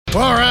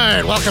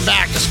right, welcome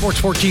back to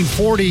Sports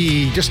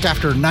 1440, just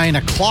after 9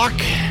 o'clock.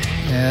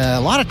 A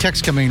lot of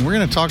texts coming. We're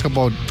going to talk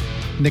about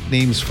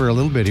nicknames for a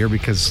little bit here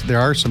because there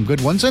are some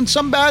good ones and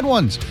some bad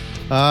ones.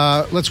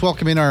 Let's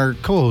welcome in our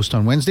co-host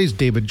on Wednesdays,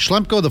 David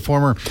Schlemko, the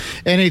former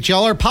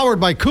NHLer, powered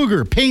by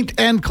Cougar Paint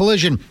and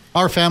Collision.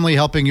 Our family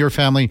helping your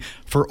family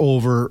for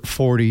over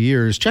 40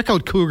 years. Check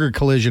out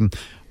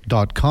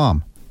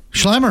CougarCollision.com.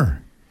 Schlemmer.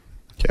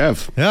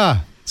 Kev. Yeah.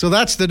 So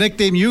that's the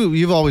nickname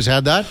you've always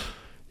had that?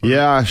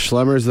 Yeah,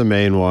 Schlemmer's the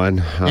main one.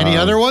 Any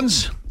other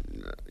ones?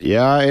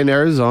 Yeah, in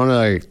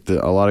Arizona,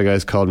 a lot of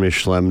guys called me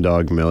Schlem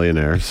Dog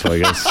Millionaire, so I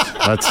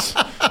guess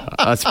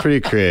that's pretty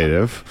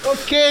creative.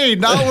 Okay,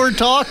 now we're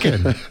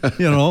talking.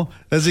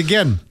 As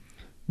again,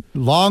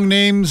 long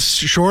names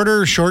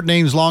shorter, short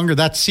names longer.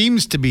 That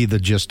seems to be the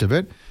gist of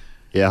it.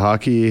 Yeah,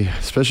 hockey,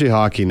 especially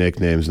hockey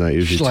nicknames, not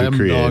usually Schlem too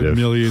creative. Dog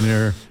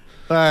Millionaire.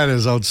 That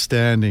is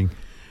outstanding.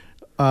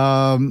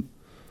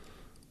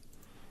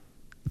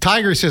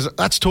 Tiger says,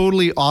 that's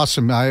totally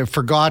awesome. I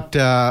forgot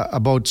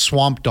about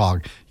Swamp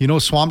Dog.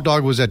 Swamp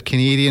Dog was at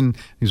Canadian.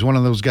 He's one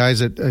of those guys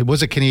that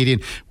was a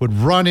Canadian, would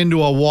run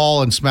into a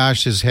wall and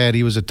smash his head.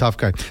 He was a tough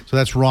guy. So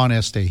that's Ron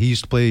Este. He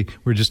used to play, we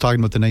were just talking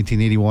about the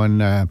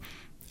 1981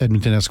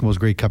 Edmonton Eskimos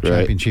Grey Cup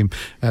championship.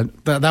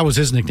 That was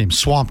his nickname,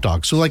 Swamp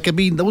Dog. So,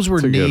 those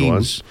were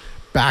names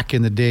back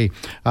in the day.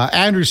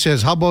 Andrew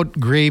says, how about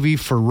Gravy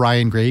for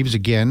Ryan Graves?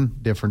 Again,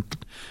 different.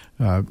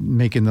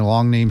 Making the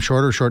long name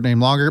shorter, short name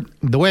longer.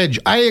 The Wedge,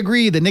 I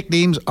agree. The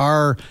nicknames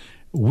are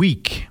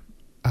weak.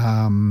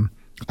 I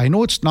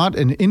know it's not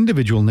an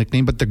individual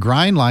nickname, but the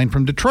Grind Line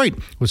from Detroit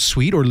was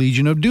Sweet or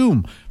Legion of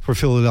Doom for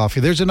Philadelphia.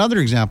 There's another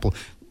example.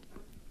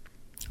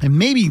 And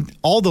maybe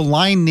all the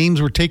line names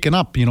were taken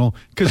up,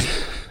 because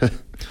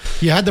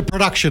you had the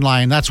production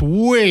line. That's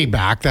way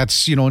back.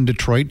 That's, in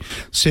Detroit.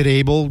 Sid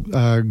Abel,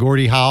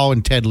 Gordie Howe,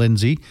 and Ted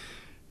Lindsay.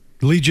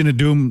 Legion of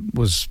Doom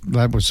was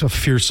a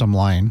fearsome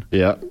line.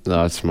 Yeah,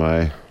 that's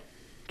my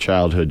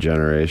childhood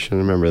generation.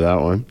 Remember that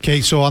one.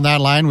 Okay, so on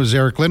that line was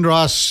Eric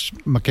Lindros,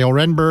 Mikhail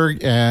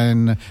Renberg,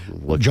 and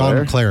John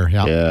LeClair.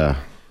 Yeah.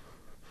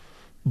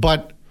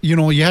 But,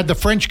 you had the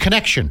French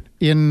Connection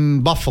in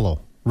Buffalo.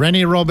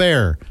 René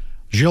Robert,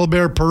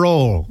 Gilbert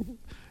Perrault,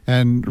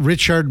 and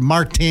Richard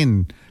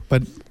Martin.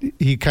 But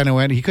he kind of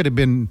went, he could have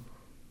been,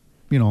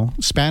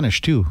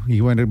 Spanish too. He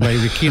went by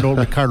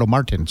Ricardo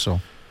Martin, so...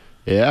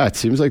 Yeah, it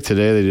seems like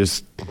today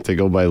they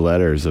go by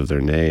letters of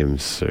their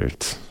names. Or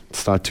it's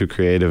not too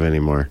creative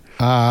anymore.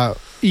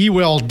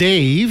 Ewell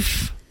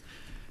Dave,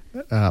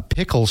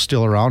 Pickle's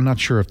still around. Not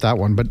sure if that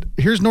one, but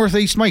here's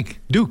Northeast Mike,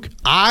 Duke.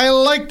 I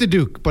like the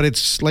Duke, but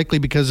it's likely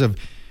because of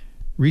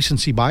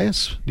recency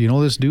bias. Do you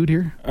know this dude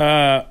here?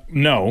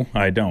 No,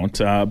 I don't.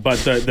 But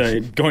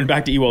the going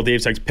back to Ewell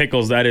Dave's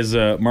Pickles, that is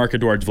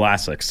Marc-Edouard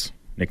Vlasic's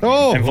nickname.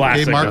 Oh, and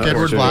Vlasic, okay,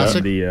 Marc-Edouard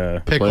Vlasic.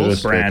 The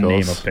Pickles. brand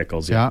name of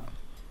Pickles. Yeah.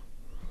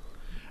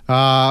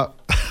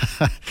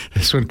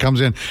 This one comes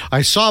in.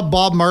 I saw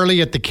Bob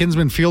Marley at the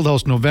Kinsman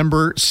Fieldhouse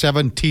November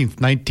 17th,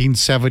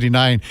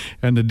 1979,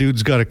 and the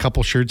dude's got a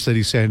couple shirts that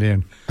he sent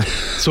in.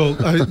 So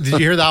did you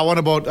hear that one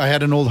about I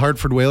had an old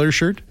Hartford Whalers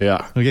shirt?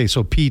 Yeah. Okay,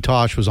 so P.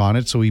 Tosh was on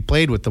it, so he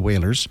played with the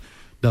Whalers,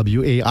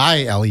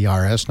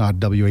 Wailers, not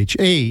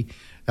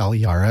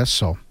Whalers,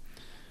 so a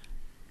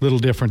little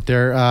different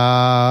there.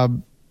 I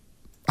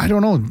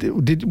don't know.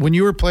 When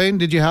you were playing,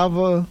 did you have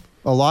a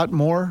lot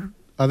more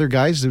other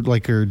guys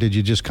or did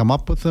you just come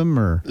up with them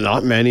or?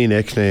 Not many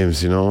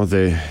nicknames,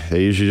 they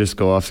usually just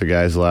go off the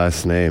guy's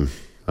last name.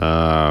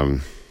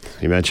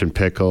 You mentioned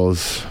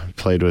Pickles,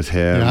 played with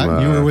him.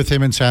 Yeah, you were with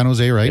him in San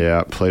Jose, right?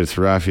 Yeah, played with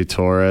Rafi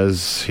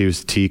Torres. He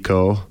was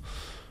Tico.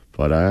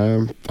 But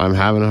I'm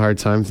having a hard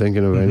time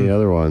thinking of any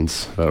other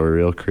ones that were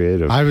real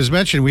creative. I was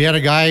mentioning we had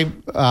a guy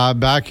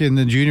back in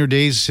the junior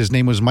days. His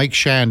name was Mike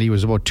Shand. He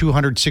was about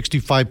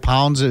 265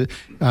 pounds.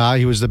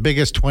 He was the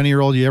biggest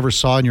 20-year-old you ever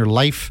saw in your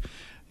life.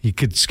 He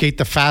could skate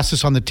the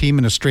fastest on the team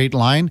in a straight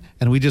line,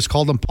 and we just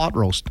called him Pot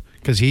Roast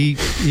because we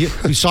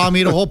saw him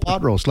eat a whole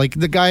pot roast. Like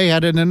the guy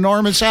had an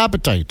enormous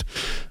appetite.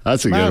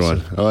 That's a good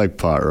one. I like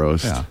Pot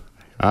Roast. Yeah.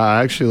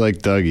 I actually like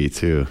Dougie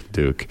too,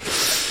 Duke.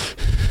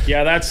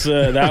 Yeah,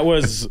 that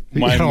was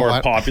my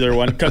more popular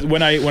one because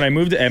when I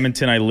moved to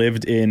Edmonton, I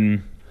lived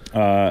in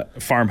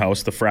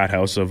farmhouse, the frat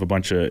house of a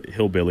bunch of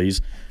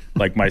hillbillies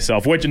like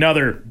myself, which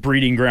another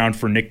breeding ground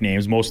for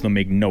nicknames. Most of them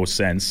make no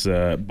sense,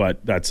 but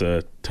that's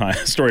a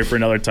story for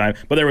another time.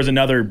 But there was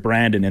another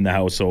Brandon in the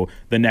house, so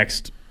the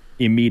next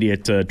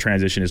immediate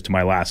transition is to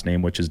my last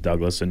name, which is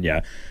Douglas. And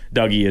yeah,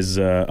 Dougie is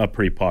a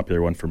pretty popular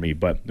one for me.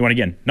 But when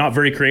again, not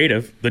very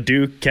creative. The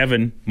Duke,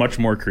 Kevin, much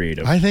more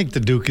creative. I think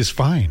the Duke is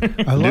fine.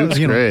 I love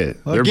Duke's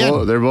great.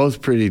 They're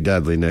both pretty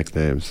deadly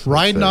nicknames.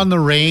 Riding on the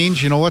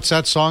range. What's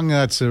that song?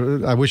 That's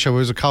I wish I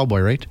was a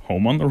cowboy, right?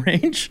 Home on the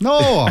Range? No,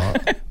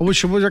 I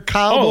wish I was a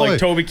cowboy. Oh, like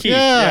Toby Keith.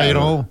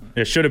 Yeah,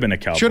 it should have been a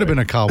cowboy. Should have been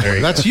a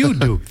cowboy. That's you,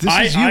 Duke.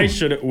 This is you. I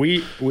should.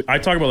 I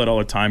talk about that all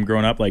the time.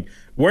 Growing up, like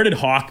where did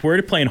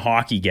playing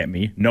hockey get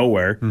me?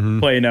 Nowhere.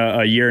 Playing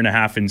a year and a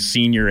half in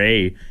Senior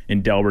A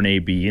in Delburn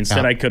AB.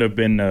 Instead, I could have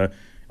been,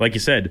 like you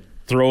said,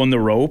 throwing the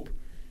rope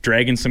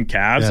dragging some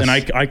calves, and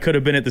I could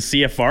have been at the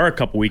CFR a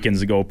couple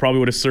weekends ago. Probably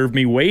would have served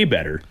me way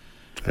better.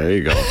 There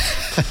you go.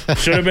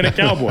 Should have been a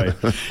cowboy.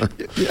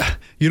 Yeah.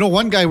 You know,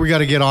 one guy we got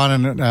to get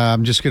on, and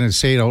I'm just going to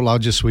say it out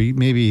loud.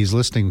 Maybe he's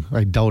listening.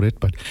 I doubt it,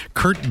 but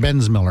Kurt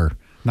Bensmiller.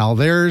 Now,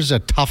 there's a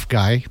tough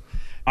guy.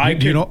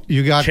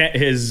 You got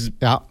his.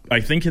 Yeah.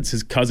 I think it's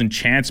his cousin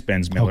Chance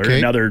Bensmiller,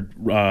 another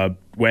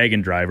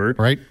wagon driver.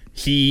 Right.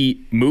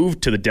 He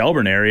moved to the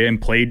Delburn area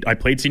and I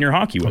played senior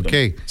hockey with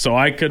him. So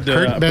I could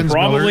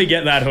probably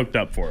get that hooked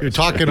up for us. You're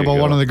talking about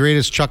one of the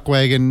greatest chuck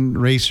wagon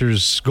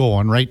racers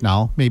going right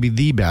now, maybe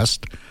the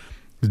best.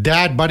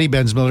 Dad, Buddy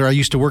Bensmiller, I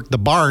used to work the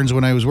barns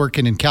when I was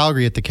working in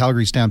Calgary at the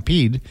Calgary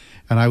Stampede,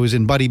 and I was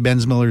in Buddy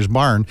Bensmiller's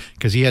barn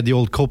because he had the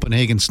old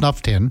Copenhagen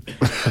snuff tin.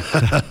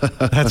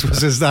 That's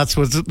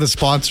the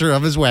sponsor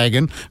of his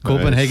wagon,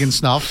 Copenhagen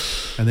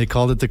Snuff, and they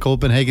called it the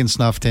Copenhagen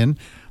Snuff tin.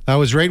 That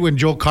was right when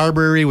Joe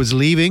Carberry was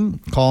leaving,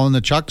 calling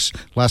the Chucks.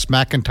 Les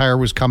McIntyre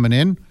was coming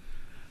in.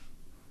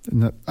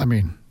 I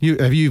mean,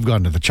 you've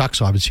gone to the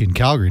Chucks, obviously, in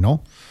Calgary,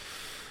 no?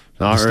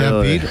 Not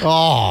really. Stampede?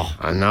 Oh.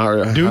 I'm not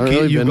really.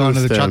 Dookie, you've gone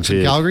to the Chucks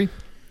in Calgary?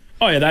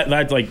 Oh, yeah.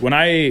 That's like when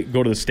I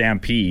go to the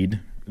Stampede,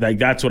 like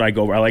that's what I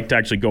go. I like to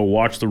actually go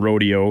watch the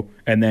rodeo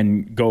and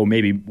then go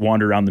maybe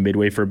wander around the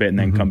midway for a bit and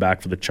then come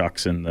back for the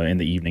Chucks in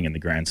the evening in the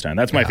grandstand.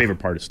 That's my favorite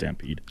part of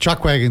Stampede.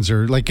 Chuck wagons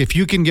are like, if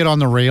you can get on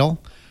the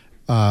rail,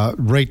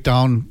 right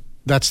down,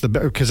 that's the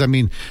best. Because, I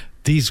mean,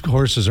 these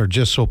horses are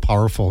just so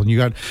powerful.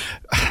 And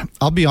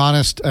I'll be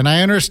honest, and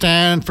I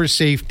understand for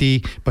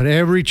safety, but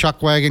every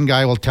chuck wagon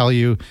guy will tell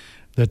you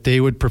that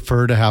they would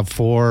prefer to have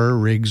 4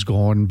 rigs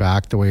going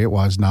back the way it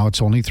was. Now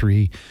it's only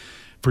 3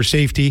 for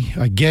safety.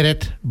 I get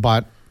it,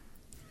 but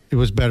it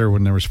was better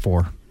when there was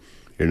 4.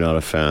 You're not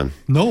a fan?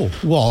 No.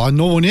 Well,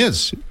 no one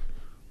is.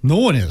 No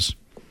one is.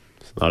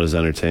 It's not as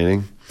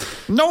entertaining?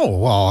 No.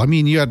 Well, I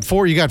mean, you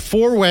got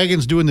 4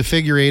 wagons doing the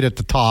figure 8 at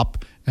the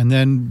top, and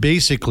then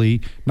basically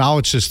now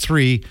it's just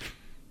 3.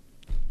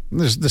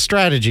 There's the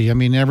strategy. I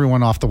mean,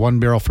 everyone off the one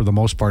barrel for the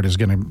most part is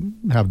going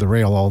to have the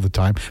rail all the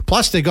time.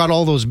 Plus, they got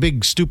all those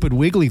big, stupid,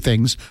 wiggly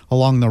things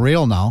along the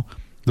rail now.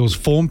 Those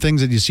foam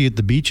things that you see at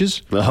the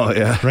beaches. Oh,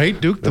 yeah.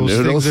 Right, Duke? Those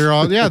noodles. Things are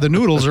on. Yeah, the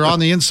noodles are on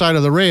the inside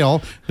of the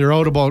rail. They're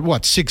out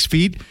about, 6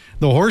 feet?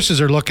 The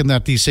horses are looking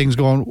at these things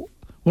going,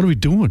 what are we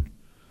doing?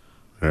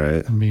 All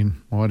right. I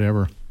mean,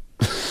 whatever.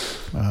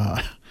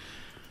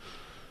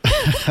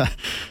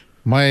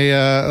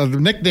 My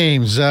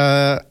nicknames.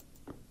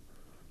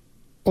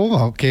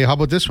 Okay. How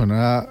about this one?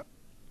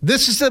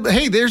 This is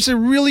there's a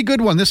really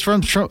good one. This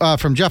from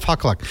Jeff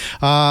Huckluck,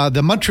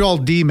 the Montreal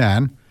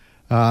D-man,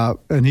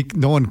 and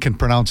no one can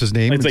pronounce his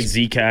name. It's like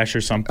Zcash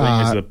or something.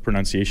 Is the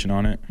pronunciation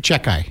on it?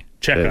 Checkeye.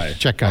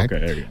 Okay,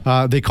 there you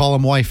go. They call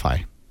him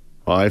Wi-Fi.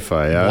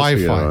 Wi-Fi, yeah.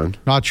 Wi-Fi.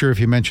 Not sure if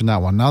you mentioned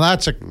that one. Now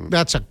that's a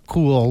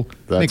cool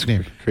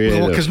nickname.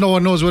 Because no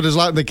one knows what his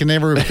they can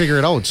never figure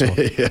it out. So.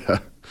 Yeah.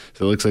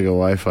 So it looks like a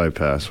Wi-Fi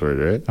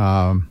password,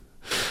 right?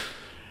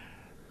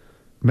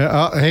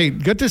 Hey,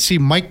 good to see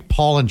Mike,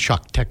 Paul, and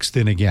Chuck text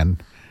in again.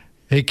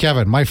 Hey,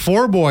 Kevin, my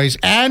 4 boys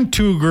and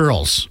 2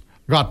 girls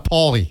got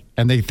Paulie,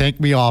 and they thank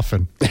me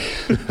often.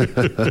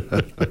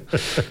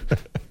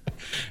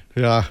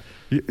 Yeah.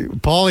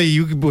 Paulie,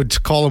 you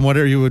would call him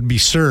whatever you would be,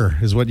 sir,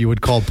 is what you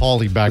would call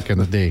Paulie back in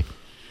the day.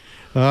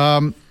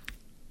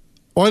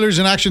 Oilers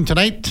in action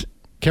tonight.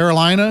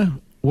 Carolina,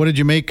 what did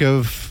you make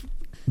of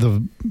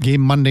the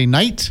game Monday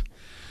night?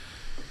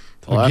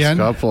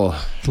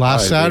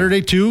 Last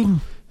Saturday, too.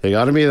 They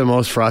got to be the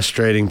most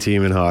frustrating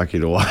team in hockey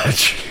to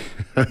watch.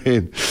 I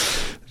mean,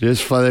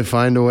 they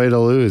find a way to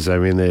lose. I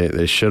mean,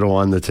 they should have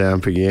won the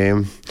Tampa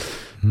game.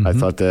 Mm-hmm. I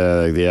thought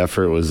the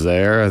effort was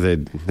there. They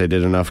did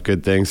enough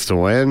good things to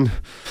win.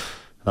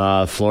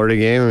 Florida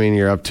game, I mean,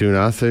 you're up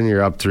 2-0,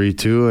 you're up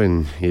 3-2,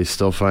 and you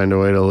still find a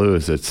way to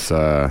lose. It's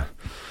I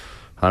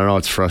don't know.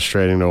 It's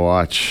frustrating to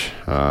watch.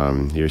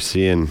 You're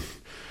seeing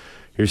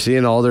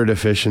all their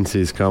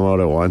deficiencies come out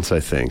at once, I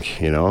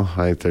think.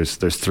 I think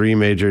there's 3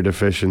 major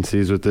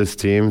deficiencies with this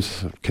team: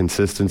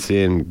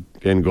 consistency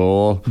in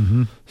goal,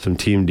 some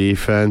team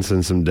defense,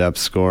 and some depth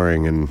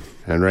scoring.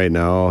 And right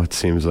now, it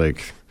seems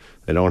like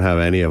they don't have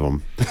any of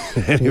them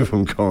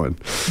going.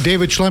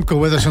 David Schlemko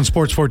with us on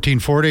Sports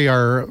 1440,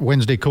 our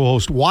Wednesday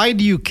co-host. Why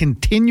do you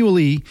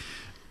continually,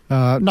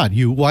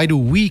 why do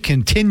we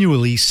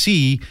continually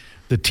see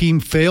the team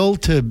fail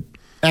to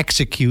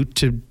execute,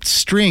 to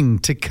string,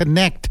 to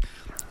connect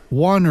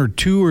 1 or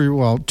 2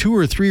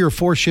 or 3 or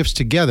 4 shifts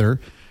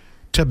together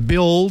to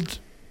build,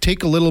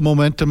 take a little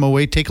momentum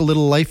away, take a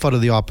little life out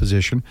of the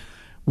opposition?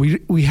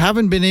 We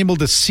haven't been able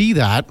to see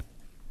that,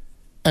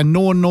 and no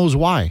one knows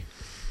why.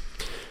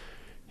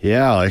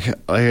 Yeah, like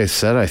I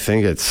said, I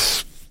think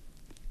it's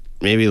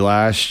maybe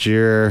last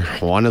year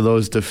one of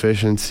those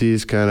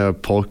deficiencies kind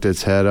of poked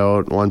its head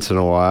out once in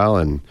a while,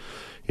 and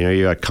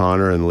you got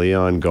Connor and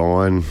Leon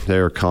going. They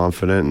were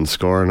confident and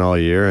scoring all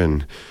year,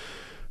 and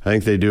I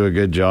think they do a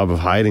good job of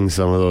hiding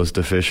some of those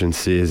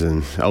deficiencies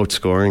and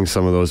outscoring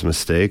some of those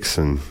mistakes.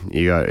 And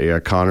you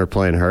got Connor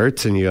playing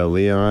hurt, and you got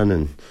Leon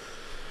and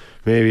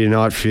maybe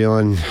not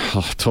feeling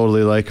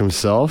totally like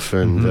himself,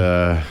 and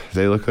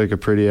they look like a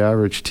pretty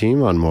average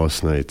team on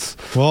most nights.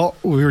 Well,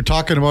 we were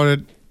talking about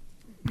it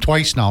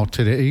twice now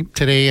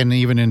today, and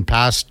even in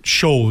past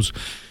shows.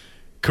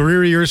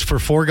 Career years for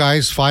 5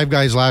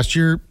 guys last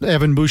year.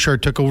 Evan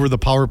Bouchard took over the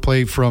power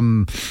play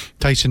from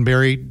Tyson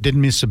Barrie.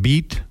 Didn't miss a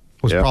beat.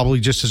 Was probably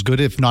just as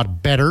good, if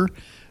not better,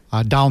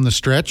 down the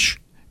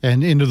stretch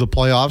and into the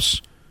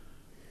playoffs.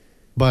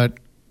 But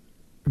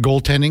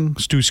goaltending,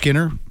 Stu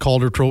Skinner,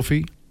 Calder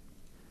Trophy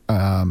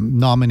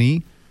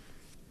nominee.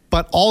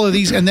 But all of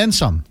these, and then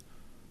some.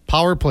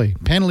 Power play,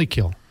 penalty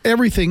kill,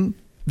 everything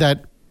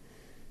that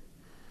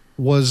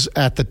was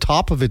at the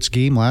top of its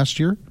game last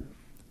year,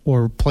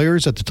 or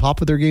players at the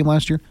top of their game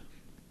last year,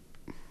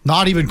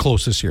 not even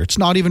close this year. It's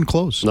not even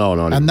close. No,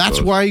 not and even that's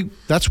close.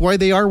 That's why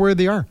they are where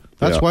they are.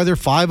 That's why they're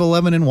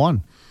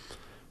 5-11-1.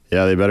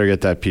 Yeah, they better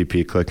get that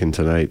PP clicking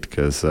tonight,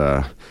 because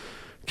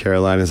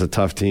Carolina's a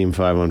tough team,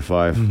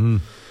 5-on-5. Mm-hmm.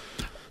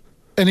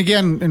 And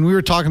again, and we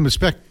were talking with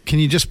Spec, can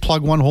you just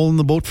plug one hole in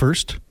the boat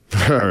first?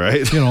 All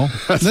right.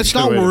 Let's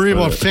not worry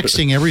about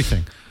fixing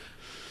everything.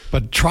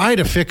 But try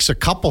to fix a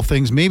couple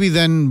things. Maybe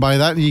then by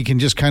that you can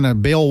just kind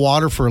of bail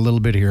water for a little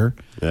bit here.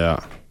 Yeah.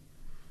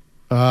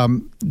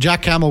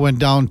 Jack Campbell went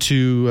down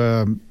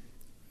to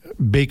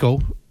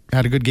Baco.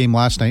 Had a good game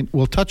last night.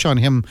 We'll touch on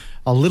him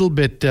a little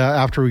bit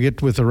after we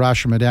get with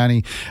Arash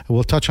Madani.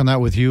 We'll touch on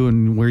that with you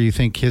and where you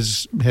think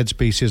his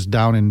headspace is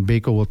down in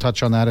Baco. We'll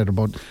touch on that at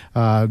about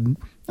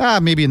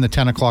maybe in the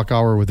 10 o'clock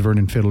hour with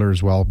Vernon Fiddler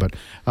as well. But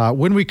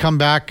when we come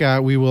back,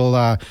 we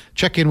will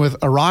check in with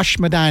Arash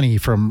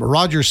Madani from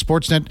Rogers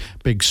Sportsnet.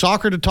 Big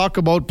soccer to talk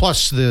about,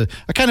 plus a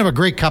kind of a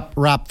Grey Cup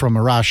wrap from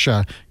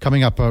Arash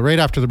coming up right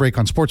after the break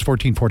on Sports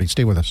 1440.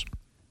 Stay with us.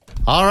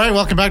 All right,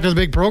 welcome back to the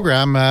big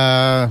program.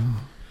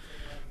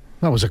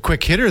 That was a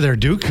quick hitter there,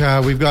 Duke.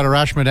 We've got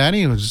Arash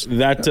Madani.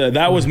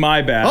 That was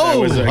my bad. I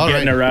was getting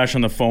right. Arash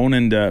on the phone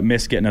and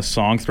missed getting a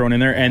song thrown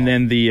in there. And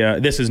then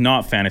this is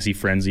not Fantasy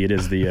Frenzy. It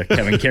is the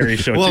Kevin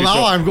Karius show. Well, too. now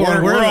So I'm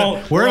going,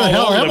 where the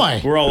hell am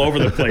I? We're all over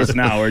the place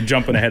now. We're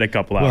jumping ahead a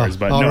couple hours.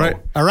 But all no.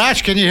 right.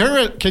 Arash, can you hear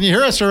it? Can you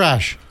hear us,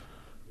 Arash?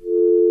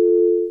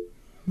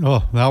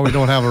 Oh, now we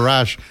don't have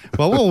Arash.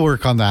 Well, we'll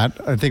work on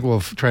that. I think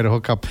we'll try to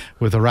hook up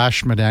with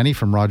Arash Madani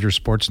from Rogers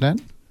Sportsnet.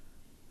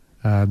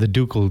 The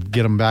Duke will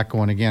get him back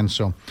going again.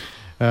 So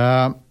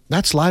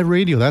that's live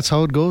radio. That's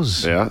how it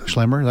goes,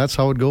 Schlemmer. That's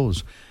how it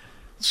goes.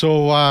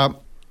 So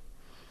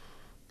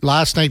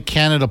last night,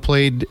 Canada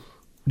played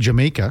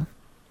Jamaica.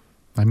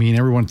 I mean,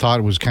 everyone thought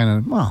it was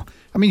kind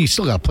of, you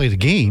still got to play the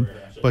game.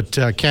 But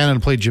Canada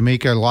played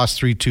Jamaica,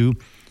 lost 3-2.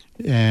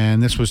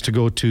 And this was to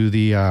go to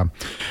the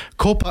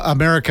Copa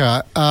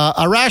America.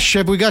 Arash,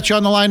 have we got you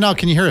on the line now?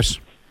 Can you hear us?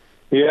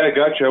 Yeah, I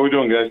got you. How we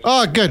doing, guys?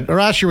 Oh, good.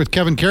 Arash here with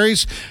Kevin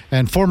Karius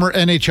and former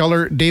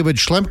NHLer David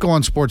Schlemko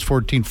on Sports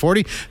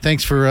 1440.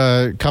 Thanks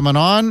for coming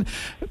on.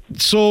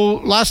 So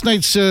last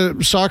night's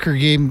soccer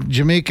game,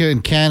 Jamaica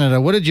and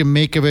Canada, what did you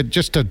make of it?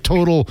 Just a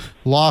total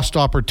lost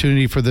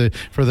opportunity for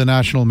the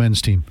national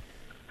men's team.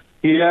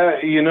 Yeah,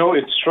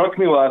 it struck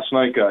me last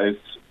night, guys,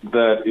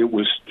 that it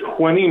was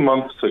 20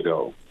 months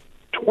ago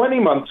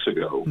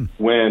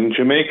when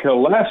Jamaica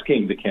last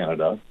came to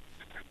Canada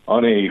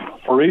on a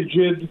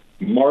frigid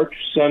March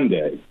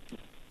Sunday,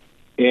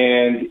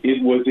 and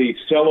it was a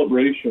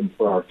celebration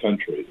for our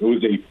country. It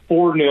was a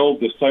 4-0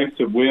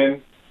 decisive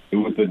win. It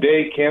was the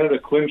day Canada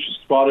clinched a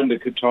spot into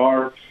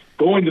Qatar,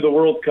 going to the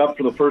World Cup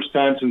for the first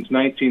time since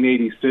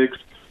 1986.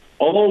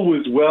 All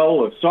was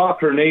well, a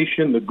soccer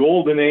nation, the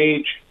golden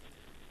age.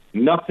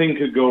 Nothing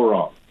could go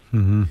wrong.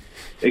 Mm-hmm.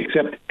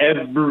 Except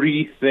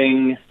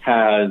everything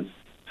has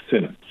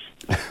since.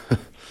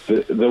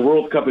 The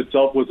World Cup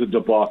itself was a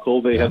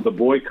debacle. They had the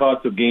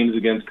boycotts of games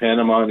against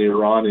Panama and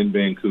Iran in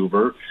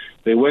Vancouver.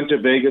 They went to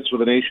Vegas for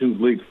the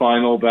Nations League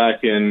final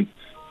back in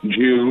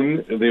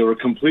June. They were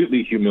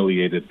completely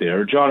humiliated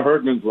there. John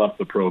Herdman's left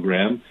the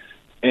program,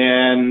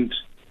 and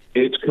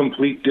it's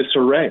complete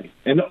disarray.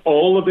 And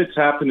all of it's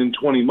happened in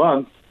 20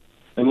 months.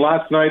 And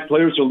last night,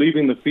 players are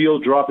leaving the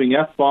field dropping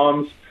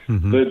F-bombs.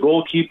 Mm-hmm. The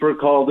goalkeeper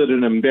called it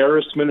an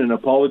embarrassment and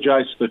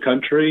apologized to the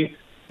country.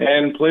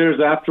 And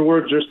players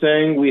afterwards are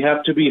saying we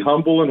have to be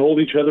humble and hold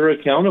each other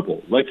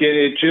accountable. Like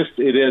it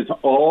has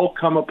all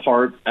come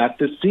apart at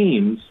the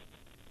seams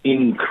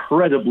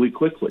incredibly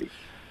quickly.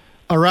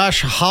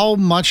 Arash, how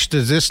much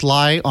does this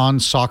lie on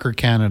Soccer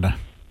Canada?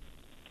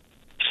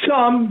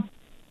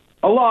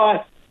 A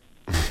lot.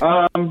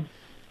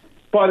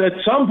 But at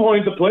some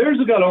point, the players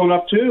have got to own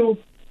up too.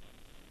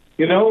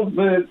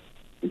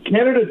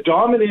 Canada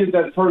dominated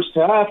that first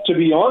half. To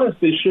be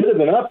honest, they should have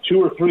been up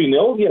 2 or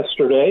 3-0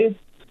 yesterday.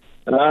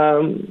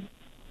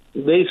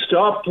 They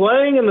stopped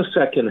playing in the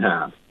second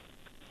half.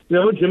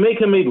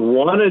 Jamaica made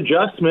one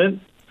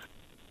adjustment,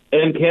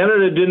 and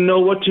Canada didn't know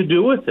what to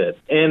do with it.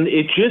 And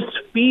it just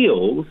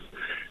feels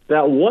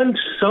that once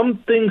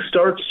something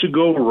starts to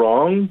go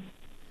wrong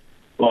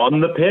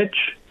on the pitch,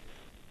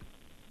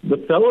 the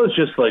fellas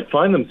just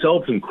find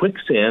themselves in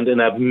quicksand and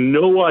have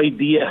no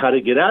idea how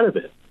to get out of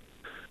it.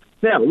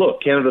 Now,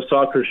 look, Canada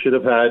Soccer should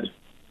have had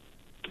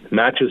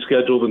matches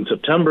scheduled in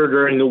September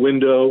during the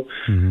window.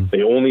 Mm-hmm.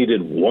 They only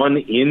did one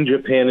in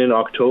Japan in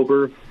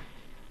October.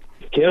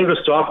 Canada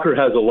Soccer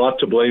has a lot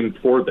to blame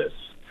for this,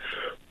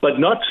 but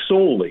not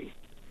solely.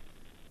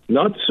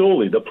 Not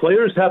solely. The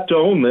players have to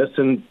own this,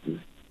 and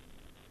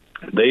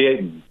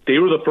they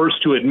were the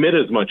first to admit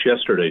as much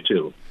yesterday,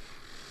 too.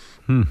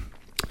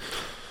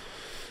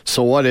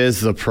 So what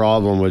is the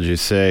problem, would you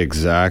say,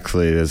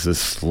 exactly? Is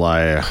this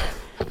like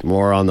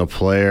more on the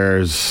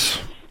players,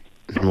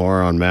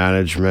 more on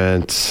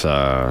management,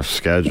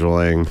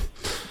 scheduling?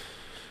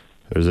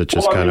 Or is it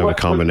just kind of a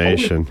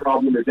combination? The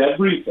problem is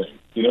everything.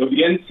 You know,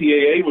 the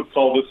NCAA would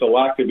call this a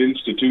lack of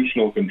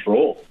institutional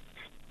control.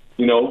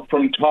 You know,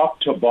 from top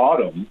to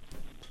bottom,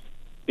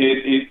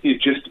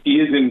 it just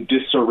is in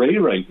disarray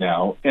right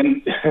now.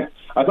 And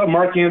I thought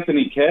Mark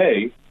Anthony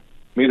Kaye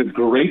made a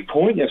great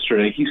point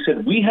yesterday. He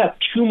said, we have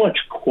too much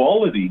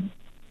quality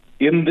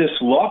in this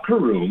locker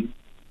room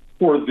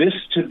for this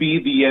to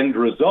be the end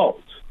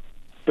result.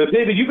 But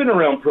David, you've been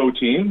around pro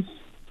teams.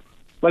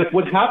 Like,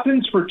 what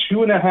happens for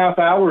 2.5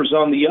 hours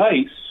on the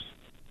ice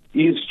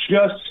is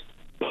just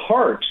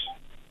part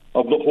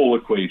of the whole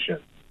equation.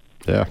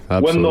 Yeah,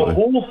 absolutely. When the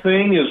whole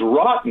thing is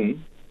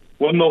rotten,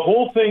 when the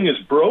whole thing is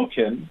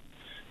broken,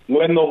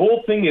 when the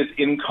whole thing is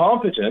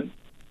incompetent,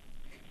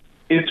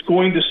 it's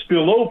going to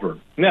spill over.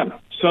 Now,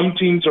 some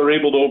teams are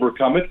able to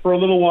overcome it for a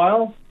little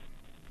while,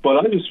 but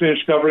I just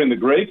finished covering the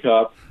Grey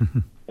Cup,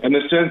 and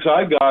the sense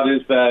I got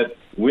is that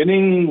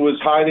winning was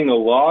hiding a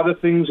lot of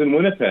things in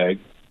Winnipeg,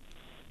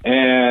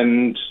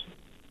 and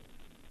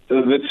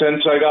the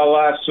sense I got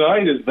last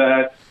night is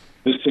that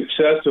the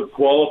success of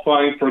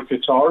qualifying for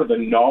Qatar, the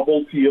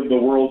novelty of the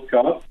World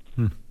Cup,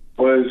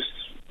 was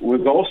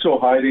also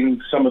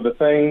hiding some of the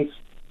things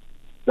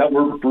that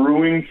were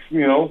brewing,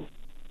 you know,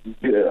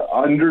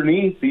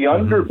 underneath the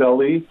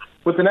underbelly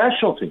with the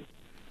national team.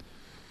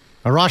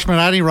 Arash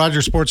Manati,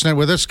 Rogers Sportsnet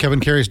with us.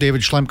 Kevin Karius,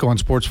 David Schlemko on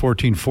Sports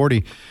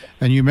 1440.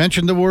 And you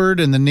mentioned the word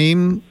and the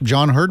name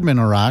John Herdman,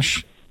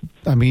 Arash.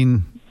 I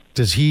mean,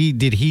 did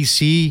he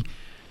see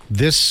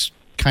this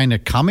kind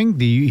of coming?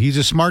 He's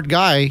a smart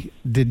guy.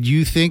 Did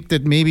you think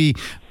that maybe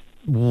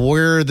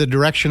where the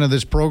direction of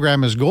this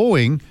program is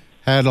going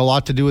had a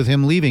lot to do with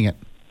him leaving it?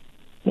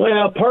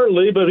 Well,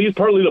 partly, but he's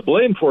partly to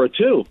blame for it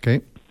too.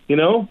 Okay. You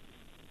know,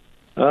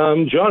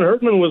 John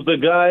Herdman was the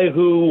guy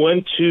who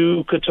went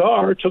to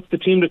Qatar, took the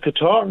team to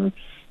Qatar.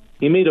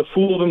 He made a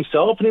fool of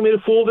himself, and he made a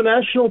fool of the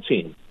national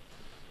team.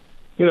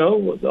 You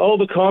know, all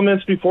the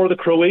comments before the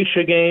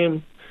Croatia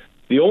game,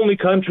 the only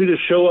country to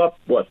show up,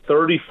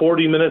 30,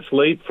 40 minutes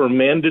late for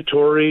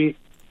mandatory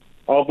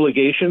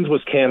obligations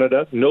was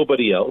Canada,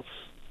 nobody else.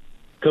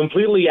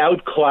 Completely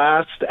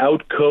outclassed,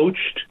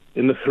 outcoached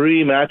in the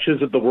 3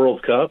 matches at the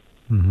World Cup.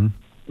 Mm-hmm.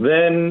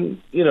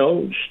 Then, you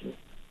know,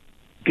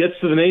 gets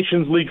to the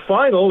Nations League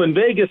final in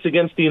Vegas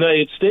against the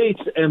United States,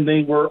 and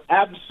they were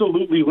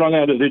absolutely run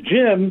out of the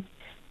gym.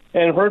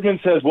 And Herdman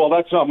says, well,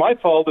 that's not my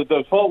fault.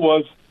 The fault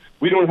was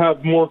we don't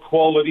have more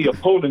quality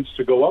opponents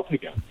to go up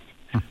against.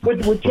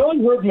 What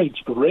John Herdman's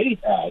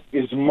great at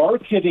is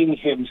marketing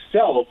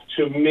himself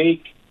to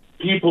make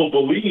people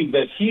believe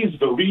that he's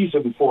the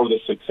reason for the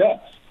success.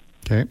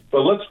 Okay.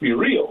 But let's be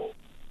real.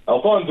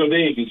 Alphonso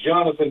Davies,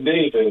 Jonathan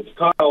David,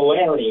 Kyle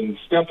Larin,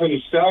 Stefan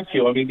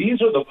Eustáquio, I mean, these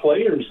are the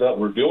players that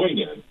were doing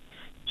it.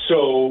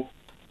 So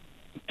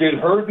did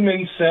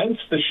Herdman sense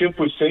the ship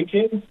was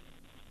sinking?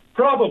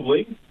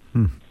 Probably.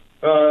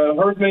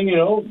 Herdman, you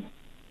know,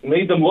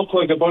 made them look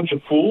like a bunch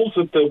of fools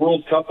at the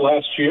World Cup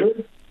last year.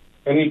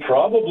 And he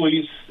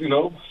probably, you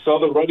know, saw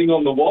the writing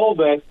on the wall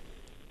that,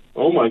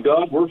 oh, my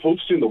God, we're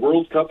hosting the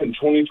World Cup in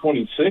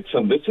 2026,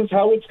 and this is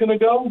how it's going to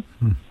go?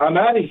 I'm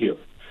out of here.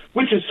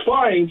 Which is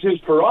fine, it's his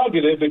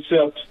prerogative,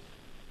 except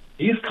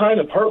he's kind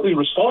of partly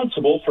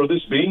responsible for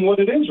this being what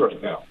it is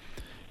right now.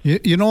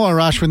 You know,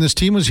 Arash, when this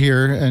team was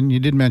here, and you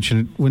did mention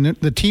it, when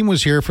the team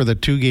was here for the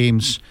 2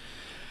 games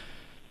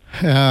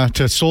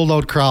to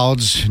sold-out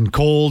crowds and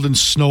cold and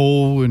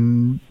snow,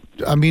 and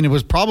I mean, it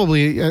was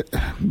probably,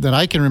 that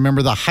I can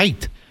remember, the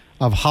height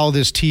of how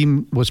this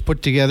team was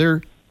put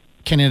together.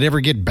 Can it ever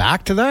get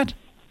back to that?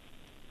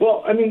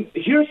 Well, I mean,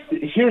 here's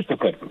the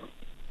thing.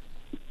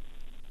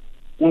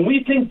 When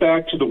we think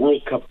back to the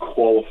World Cup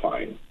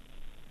qualifying,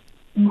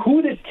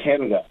 who did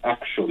Canada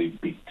actually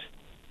beat?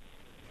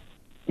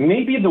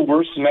 Maybe the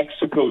worst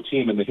Mexico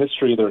team in the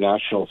history of their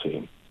national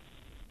team.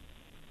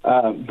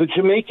 The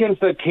Jamaicans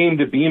that came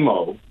to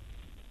BMO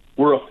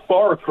were a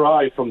far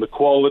cry from the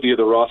quality of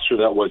the roster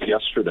that was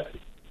yesterday.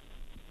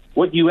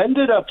 What you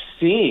ended up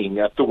seeing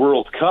at the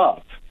World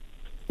Cup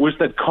was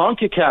that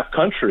CONCACAF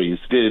countries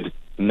did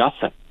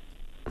nothing.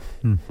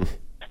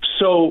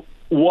 So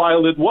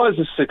while it was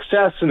a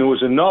success and it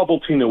was a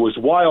novelty and it was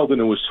wild and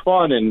it was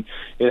fun and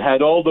it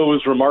had all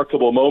those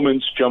remarkable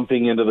moments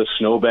jumping into the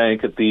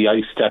snowbank at the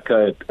Ice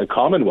Teca at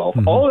Commonwealth,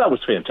 all of that was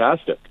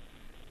fantastic.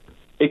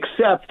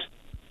 Except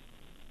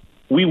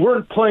we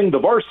weren't playing the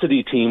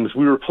varsity teams,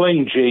 we were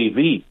playing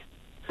JV.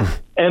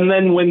 And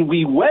then when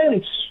we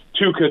went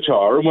to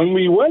Qatar, when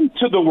we went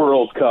to the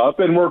World Cup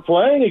and we're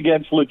playing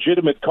against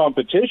legitimate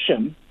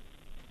competition,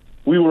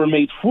 we were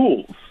made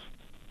fools.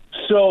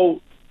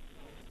 So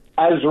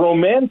as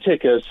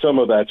romantic as some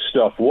of that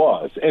stuff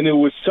was, and it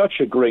was such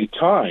a great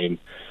time,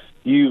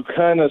 you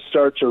kind of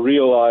start to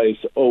realize,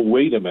 oh,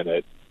 wait a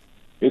minute.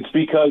 It's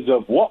because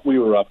of what we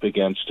were up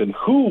against and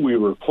who we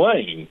were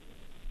playing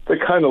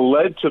that kind of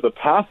led to the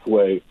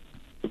pathway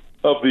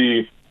of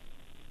the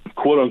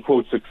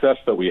quote-unquote success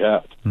that we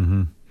had.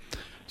 Mm-hmm.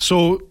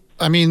 So,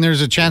 I mean,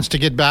 there's a chance to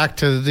get back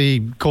to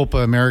the Copa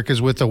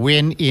Americas with a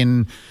win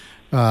in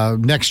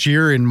next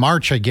year in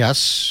March, I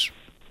guess.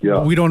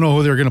 Yeah. We don't know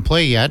who they're going to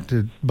play yet,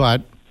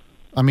 but,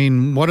 I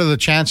mean, what are the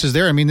chances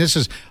there? I mean, this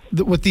is,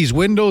 with these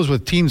windows,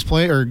 with teams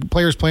play or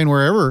players playing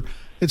wherever,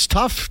 it's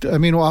tough. I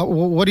mean,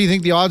 what do you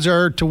think the odds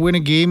are to win a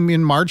game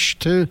in March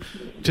to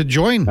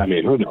join? I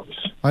mean, who knows?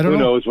 Who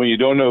knows when you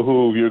don't know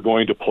who you're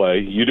going to play?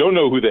 You don't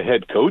know who the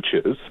head coach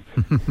is.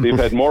 They've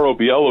had Mauro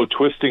Biello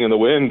twisting in the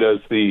wind as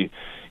the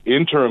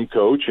interim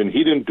coach, and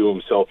he didn't do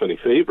himself any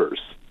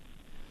favors.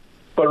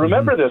 But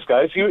remember this,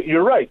 guys.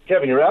 You're right,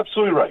 Kevin. You're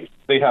absolutely right.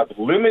 They have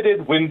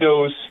limited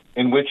windows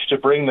in which to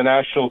bring the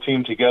national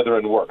team together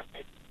and work.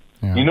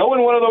 Yeah. You know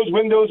when one of those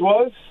windows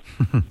was?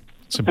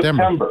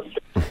 September.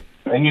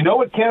 And you know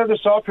what Canada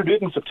Soccer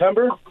did in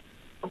September?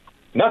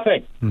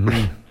 Nothing.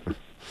 Mm-hmm.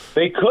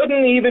 They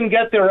couldn't even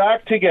get their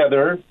act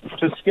together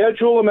to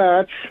schedule a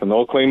match, and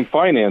they'll claim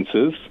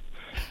finances,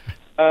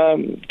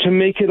 to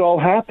make it all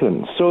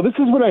happen. So this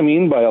is what I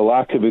mean by a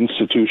lack of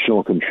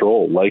institutional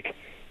control. Like,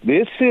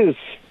 this is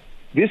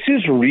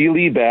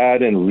really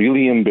bad and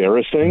really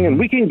embarrassing, and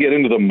we can get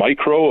into the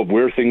micro of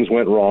where things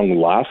went wrong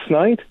last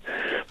night,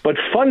 but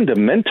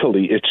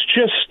fundamentally, it's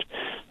just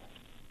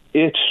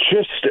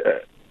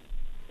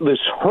this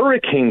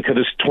hurricane,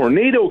 this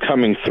tornado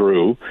coming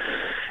through,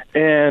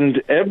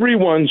 and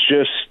everyone's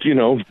just,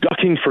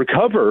 ducking for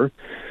cover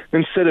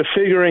instead of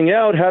figuring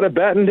out how to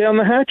batten down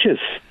the hatches.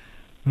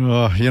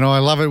 I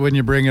love it when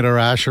you bring it,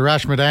 Arash.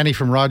 Arash Madani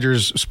from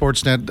Rogers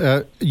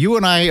Sportsnet. You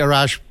and I,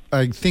 Arash,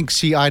 I think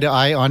see eye to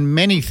eye on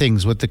many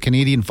things with the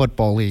Canadian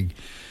Football League.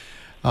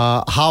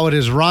 How it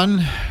is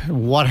run,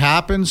 what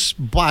happens,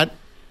 but,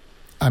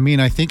 I mean,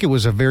 I think it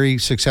was a very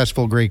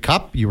successful Grey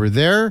Cup. You were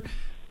there.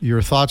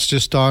 Your thoughts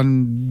just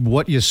on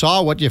what you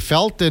saw, what you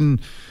felt, and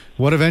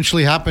what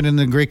eventually happened in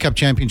the Grey Cup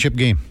championship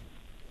game?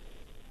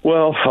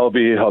 Well, I'll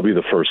be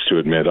the first to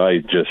admit I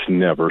just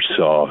never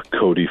saw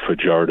Cody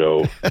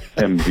Fajardo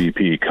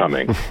MVP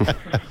coming.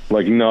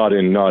 Like not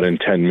in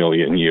 10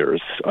 million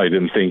years. I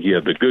didn't think he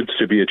had the goods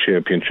to be a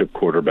championship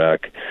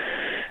quarterback,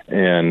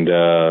 and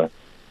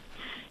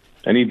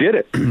he did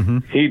it. Mm-hmm.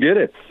 He did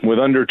it with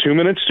under 2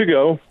 minutes to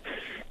go.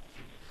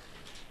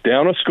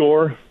 Down a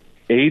score,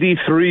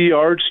 83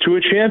 yards to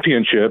a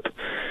championship.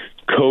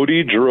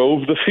 Cody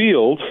drove the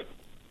field,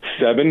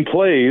 7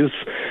 plays,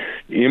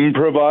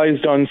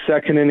 improvised on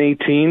 2nd and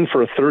 18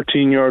 for a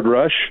 13-yard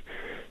rush,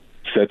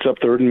 sets up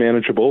 3rd and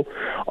manageable,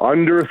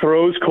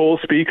 underthrows Cole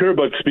Speaker,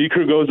 but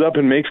Speaker goes up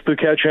and makes the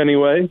catch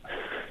anyway,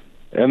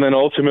 and then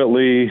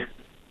ultimately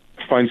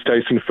finds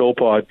Tyson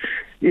Philpott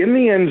in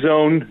the end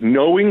zone,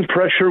 knowing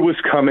pressure was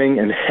coming,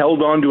 and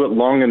held on to it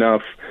long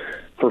enough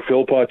for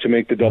Philpott to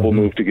make the double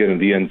move to get in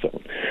the end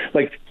zone.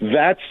 Like,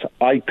 that's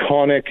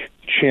iconic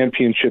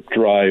championship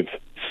drive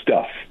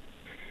stuff,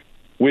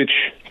 which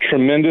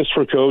tremendous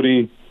for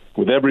Cody.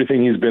 With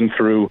everything he's been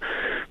through,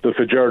 the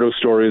Fajardo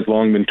story has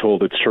long been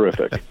told. It's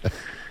terrific.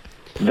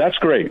 That's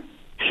great.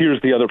 Here's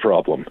the other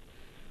problem.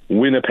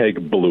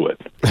 Winnipeg blew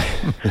it.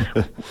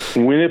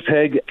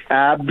 Winnipeg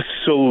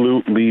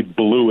absolutely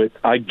blew it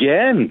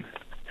again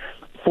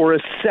for a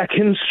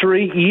 2nd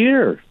straight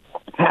year.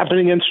 Happened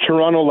against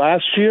Toronto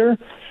last year,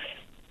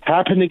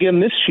 happened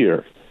again this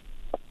year.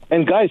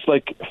 And guys,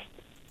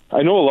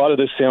 I know a lot of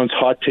this sounds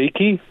hot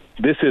takey.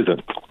 This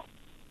isn't.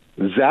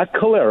 Zach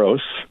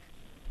Karius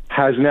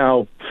has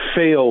now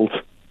failed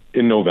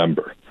in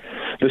November.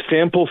 The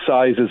sample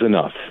size is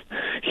enough.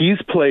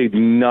 He's played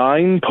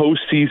 9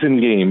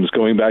 postseason games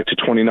going back to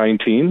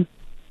 2019.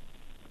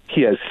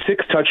 He has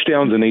 6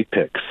 touchdowns and 8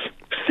 picks.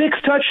 6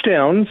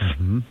 touchdowns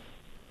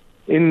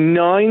in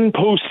 9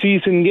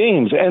 postseason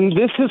games. And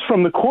this is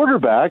from the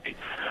quarterback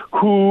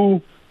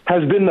who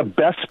has been the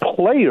best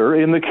player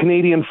in the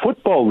Canadian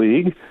Football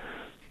League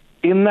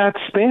in that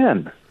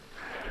span.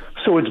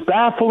 So it's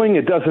baffling.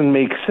 It doesn't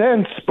make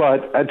sense.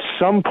 But at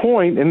some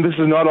point, and this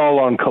is not all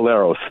on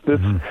Karius,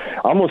 I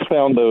almost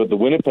found the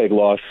Winnipeg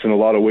loss in a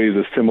lot of ways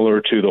is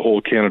similar to the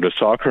whole Canada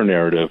Soccer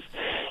narrative.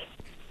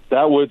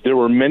 There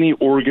were many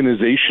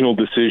organizational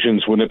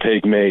decisions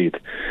Winnipeg made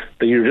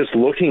that you're just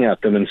looking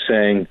at them and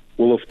saying,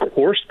 well, of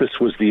course this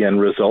was the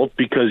end result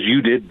because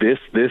you did this,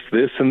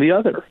 and the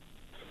other.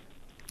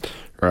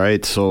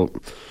 Right. So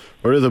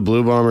where do the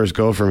Blue Bombers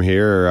go from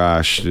here,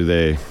 Ash? Do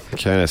they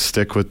kind of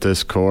stick with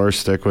this core,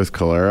 stick with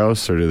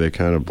Karius, or do they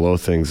kind of blow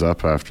things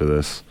up after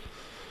this?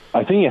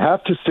 I think you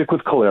have to stick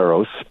with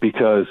Karius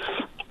because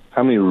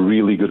how many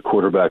really good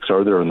quarterbacks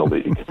are there in the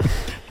league?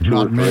 2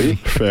 or 3?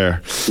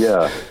 Fair.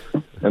 Yeah.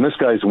 And this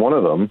guy's one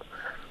of them.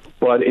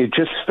 But it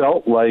just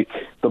felt like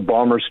the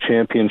Bombers'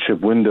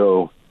 championship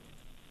window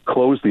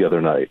closed the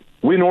other night.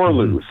 Win or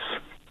lose.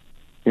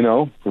 You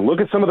know,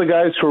 look at some of the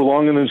guys who are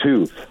long in the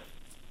tooth.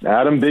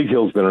 Adam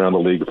Bighill's been around the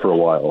league for a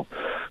while.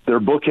 Their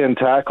bookend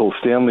tackles,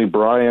 Stanley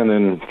Bryan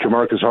and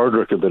Jamarcus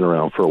Hardrick, have been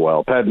around for a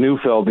while. Pat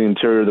Neufeld, the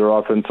interior of their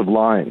offensive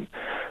line.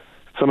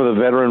 Some of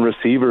the veteran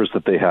receivers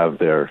that they have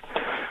there.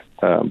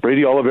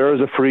 Brady Oliveira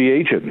is a free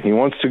agent. He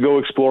wants to go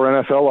explore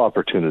NFL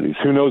opportunities.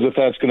 Who knows if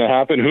that's going to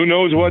happen? Who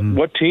knows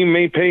what team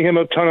may pay him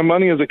a ton of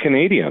money as a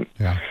Canadian?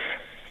 Yeah.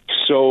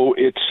 So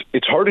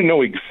it's hard to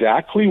know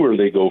exactly where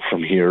they go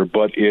from here,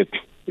 but it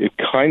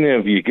kind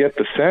of, you get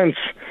the sense,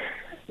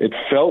 it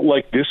felt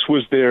like this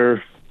was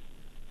their,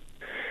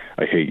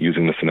 I hate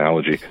using this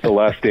analogy, the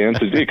last dance.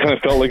 It kind of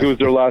felt like it was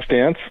their last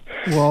dance.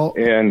 Well,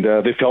 and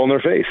they fell on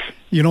their face.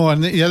 You know,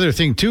 and the other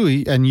thing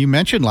too, and you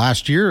mentioned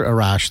last year,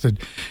 Arash, that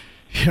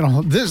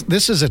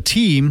this is a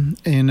team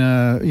in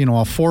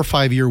a 4 or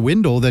 5 year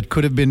window that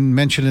could have been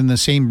mentioned in the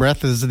same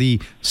breath as the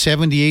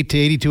 78 to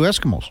 82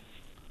 Eskimos.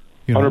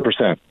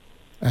 100%.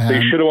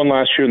 They should have won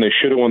last year and they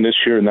should have won this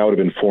year, and that would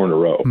have been 4 in a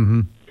row.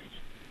 Mm-hmm.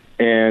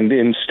 And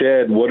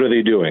instead, what are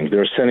they doing?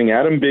 They're sending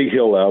Adam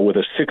Bighill out with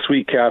a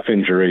 6-week calf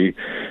injury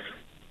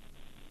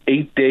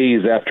 8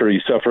 days after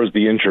he suffers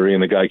the injury,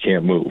 and the guy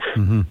can't move.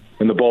 Mm-hmm.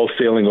 And the ball's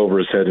sailing over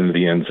his head into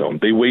the end zone.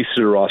 They wasted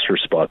a roster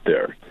spot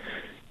there.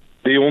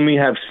 They only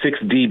have 6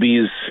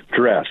 DBs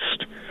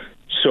dressed.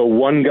 So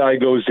one guy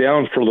goes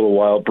down for a little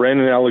while.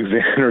 Brandon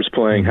Alexander's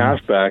playing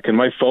halfback, and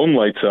my phone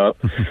lights up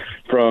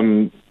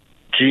from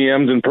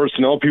GMs and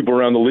personnel people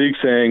around the league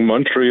saying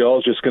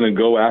Montreal's just going to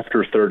go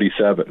after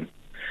 37.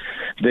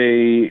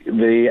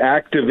 They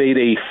activate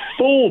a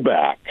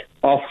fullback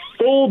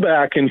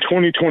in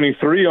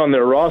 2023 on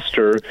their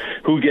roster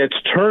who gets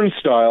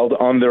turnstiled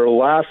on their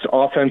last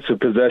offensive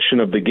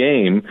possession of the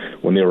game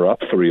when they were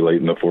up 3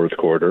 late in the fourth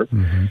quarter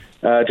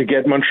to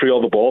get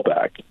Montreal the ball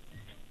back.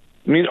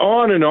 I mean,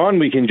 on and on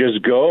we can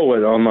just go,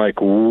 and I'm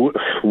like,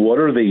 what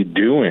are they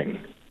doing?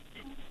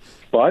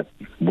 But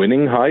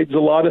winning hides a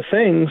lot of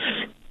things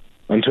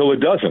until it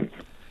doesn't.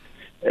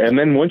 And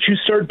then once you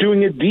start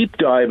doing a deep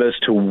dive as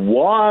to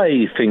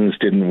why things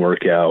didn't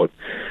work out,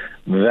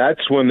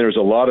 that's when there's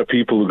a lot of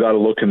people who got to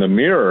look in the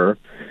mirror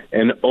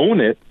and own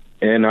it.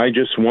 And I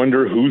just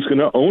wonder who's going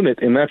to own it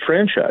in that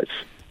franchise.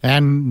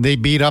 And they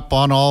beat up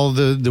on all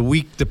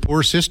the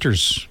poor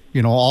sisters,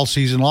 all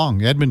season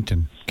long.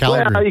 Edmonton,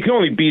 Calgary. Well, you can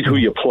only beat who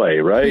you play,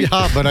 right?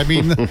 Yeah, but I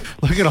mean,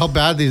 look at how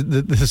bad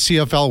the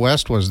CFL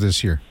West was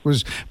this year. It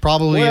was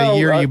probably a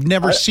year you've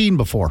never seen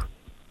before.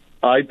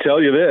 I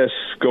tell you this,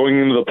 going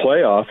into the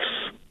playoffs,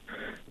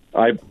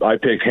 I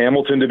picked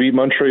Hamilton to beat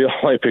Montreal,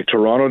 I picked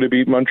Toronto to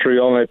beat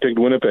Montreal, and I picked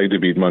Winnipeg to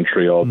beat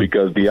Montreal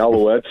because the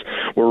Alouettes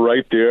were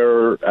right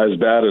there as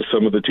bad as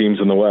some of the teams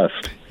in the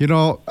West.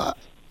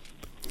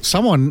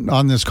 Someone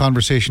on this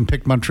conversation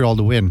picked Montreal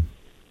to win.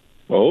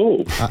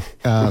 Oh.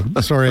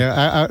 Sorry,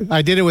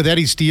 I did it with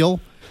Eddie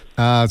Steele.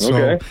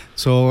 Okay.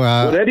 So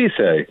what did Eddie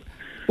say?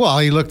 Well,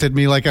 he looked at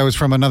me like I was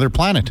from another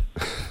planet.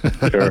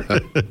 Sure.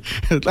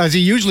 As he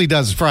usually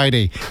does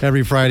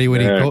every Friday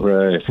when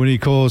he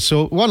calls.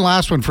 So one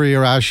last one for you,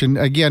 Arash, and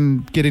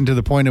again, getting to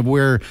the point of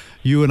where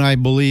you and I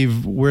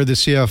believe where the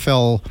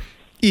CFL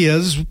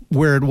is,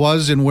 where it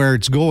was, and where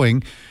it's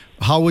going.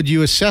 How would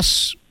you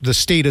assess the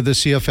state of the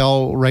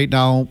CFL right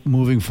now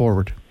moving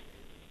forward?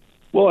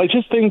 Well, I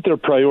just think their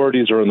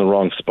priorities are in the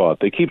wrong spot.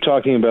 They keep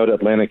talking about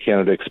Atlantic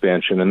Canada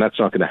expansion, and that's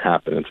not going to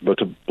happen. It's about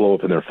to blow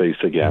up in their face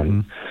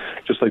again,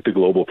 just like the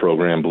global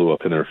program blew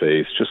up in their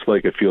face, just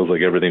like it feels like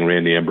everything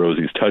Randy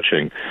Ambrosie's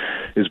touching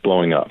is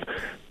blowing up.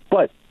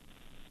 But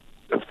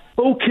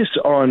focus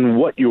on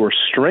what your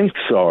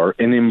strengths are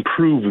and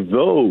improve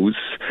those,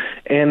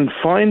 and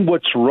find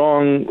what's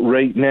wrong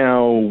right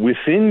now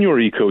within your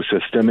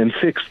ecosystem and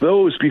fix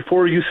those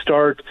before you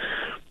start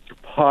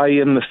pie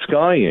in the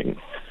skying.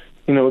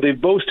 They've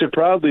boasted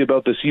proudly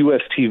about this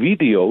U.S. TV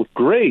deal.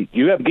 Great.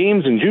 You have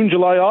games in June,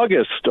 July,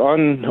 August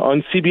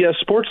on CBS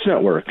Sports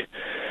Network.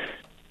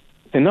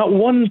 And not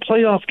one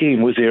playoff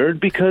game was aired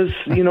because,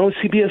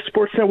 CBS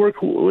Sports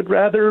Network would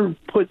rather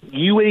put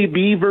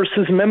UAB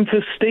versus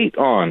Memphis State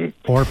on.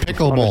 Or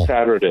pickleball. On a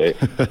Saturday.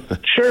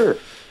 Sure.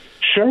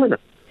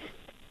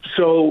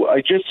 So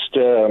I just...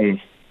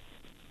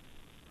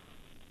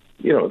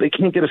 they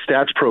can't get a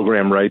stats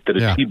program right that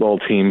a T-ball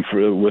team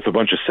with a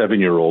bunch of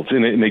 7-year-olds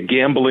in a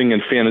gambling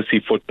and fantasy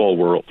football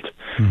world.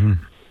 Mm-hmm.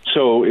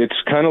 So it's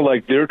kind of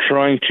like they're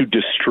trying to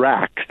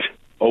distract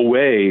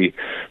away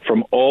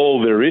from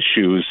all their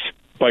issues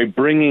by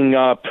bringing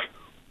up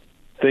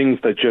things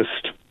that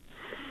just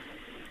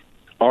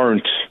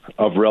aren't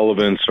of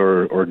relevance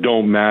or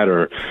don't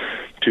matter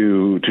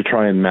to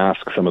try and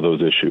mask some of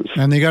those issues.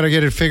 And they got to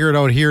get it figured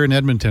out here in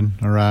Edmonton,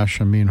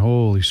 Arash. I mean,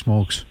 holy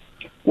smokes.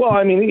 Well,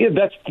 I mean,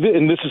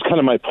 and this is kind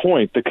of my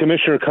point. The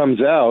commissioner comes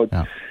out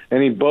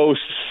and he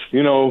boasts,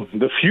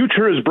 the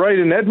future is bright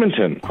in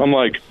Edmonton. I'm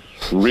like,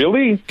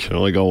 really? Can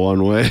only go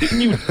one way.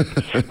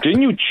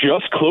 Didn't you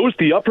just close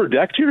the upper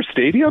deck to your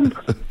stadium?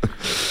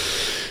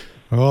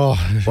 Well,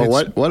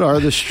 what are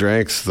the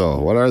strengths, though?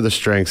 What are the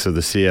strengths of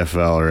the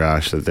CFL,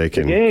 Arash, that they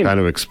can kind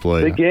of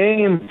exploit? The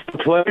game, the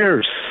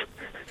players.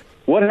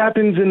 What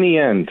happens in the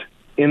end?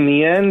 in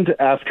the end,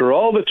 after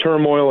all the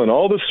turmoil and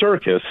all the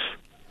circus,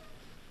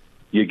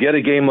 you get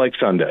a game like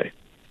Sunday.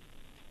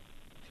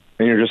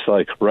 And you're just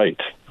like, right.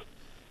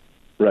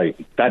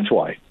 That's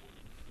why.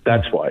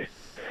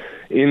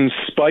 In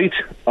spite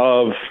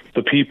of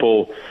the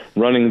people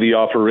running the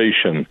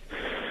operation,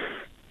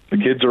 the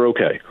kids are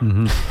okay.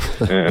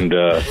 Mm-hmm. And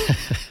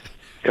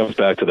comes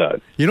back to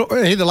that.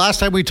 Hey, the last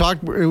time we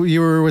talked,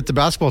 you were with the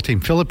basketball team.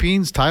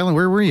 Philippines, Thailand,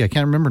 where were you? I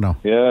can't remember now.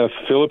 Yeah,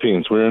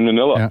 Philippines. We're in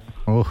Manila. Yeah.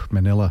 Oh,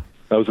 Manila.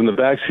 I was in the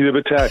backseat of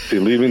a taxi,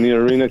 leaving the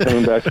arena,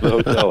 coming back to the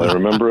hotel. I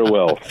remember it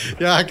well.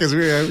 Yeah, because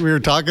we were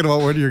talking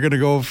about when you're going to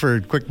go for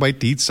a quick bite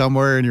to eat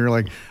somewhere, and you're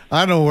like, I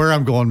don't know where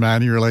I'm going,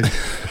 man. You were like...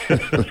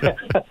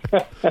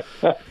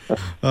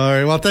 All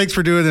right, well, thanks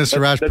for doing this,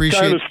 Arash. That's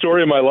kind of the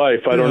story of my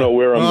life. I don't know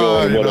where I'm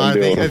going, what I'm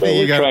doing, but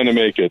we're trying to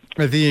make it.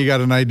 I think you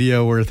got an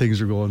idea where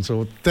things are going.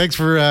 So thanks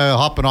for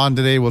hopping on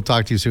today. We'll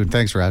talk to you soon.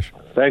 Thanks, Arash.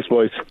 Thanks,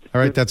 boys. All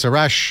right, that's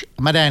Arash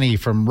Madani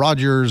from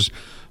Rogers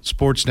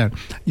Sportsnet.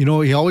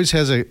 He always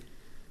has a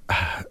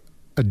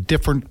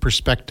different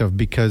perspective,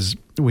 because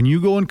when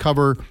you go and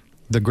cover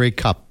the Grey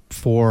Cup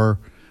for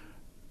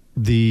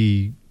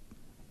the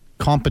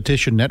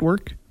competition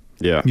network,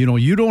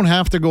 you don't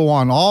have to go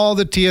on all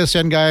the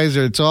TSN guys.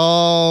 It's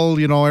all,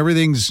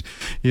 everything's,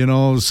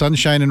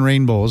 sunshine and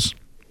rainbows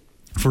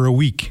for a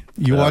week.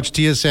 You watch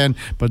TSN,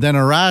 but then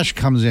Arash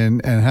comes in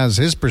and has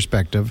his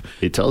perspective.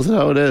 He tells it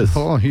how it is.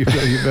 Oh, you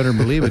better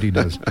believe it, he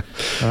does.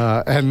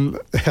 And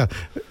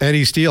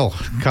Eddie Steele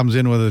comes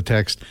in with a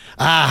text.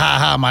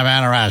 My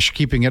man Arash,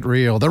 keeping it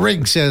real. The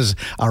Rig says,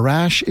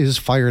 Arash is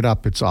fired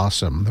up. It's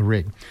awesome, The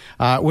Rig.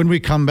 When we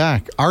come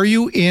back, are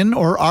you in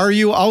or are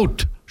you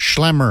out,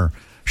 Schlemmer?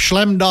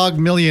 Schlemdog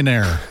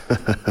Millionaire.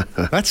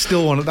 That's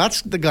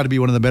got to be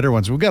one of the better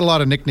ones. We've got a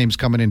lot of nicknames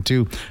coming in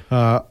too.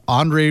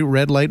 Andre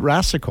Red Light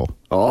Rassicle.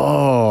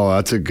 Oh,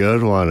 that's a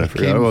good one. I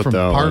forgot about from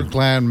that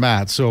Parkland one.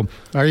 Matt. So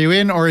are you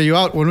in or are you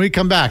out? When we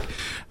come back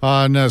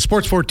on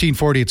Sports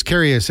 1440, it's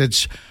Karius.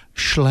 It's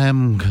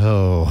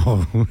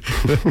Schlemko.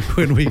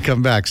 When we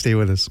come back, stay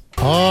with us.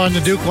 Oh, and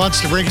the Duke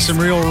wants to bring some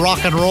real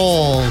rock and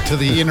roll to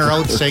the in or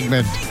out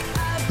segment.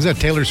 Is that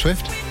Taylor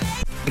Swift?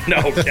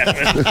 No,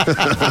 Kevin.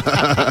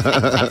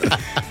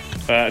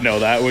 No,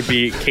 that would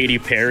be Katy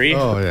Perry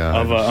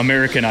of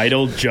American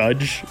Idol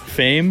judge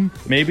fame,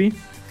 maybe.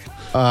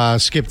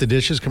 Skip the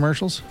Dishes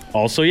commercials?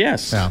 Also,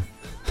 yes. Yeah.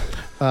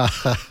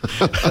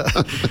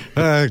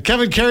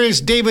 Kevin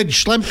Karius, David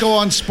Schlemko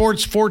on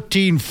Sports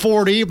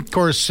 1440. Of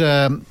course,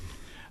 the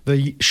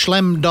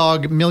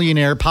Schlemdog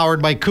Millionaire,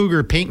 powered by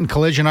Cougar Paint and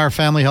Collision, our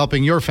family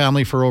helping your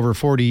family for over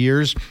 40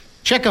 years.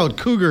 Check out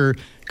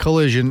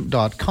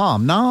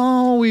CougarCollision.com.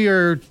 Now we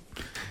are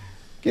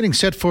getting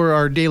set for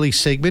our daily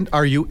segment.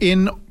 Are you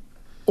in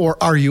or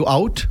are you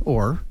out?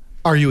 Or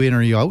are you in or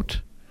are you out?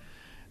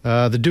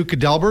 The Duke of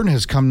Delburn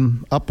has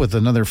come up with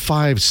another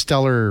 5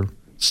 stellar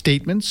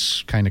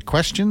statements, kind of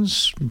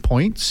questions,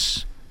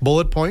 points,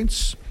 bullet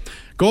points.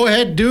 Go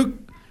ahead, Duke.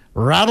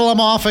 Rattle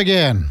them off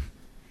again.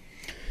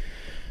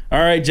 All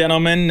right,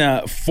 gentlemen.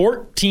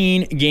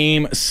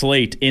 14-game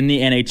slate in the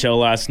NHL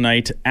last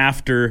night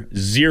after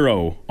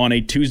 0 on a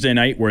Tuesday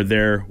night where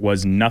there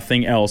was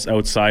nothing else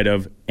outside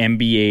of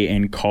NBA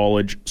and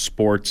college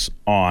sports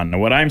on. Now,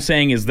 what I'm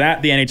saying is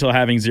that the NHL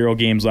having 0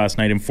 games last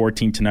night and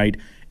 14 tonight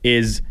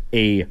is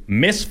a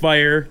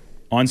misfire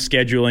on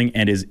scheduling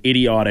and is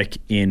idiotic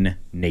in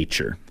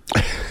nature.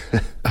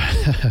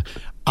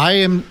 I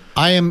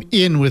am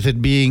in with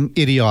it being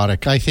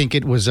idiotic. I think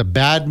it was a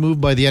bad move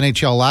by the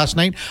NHL last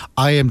night.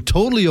 I am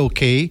totally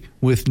okay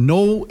with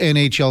no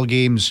NHL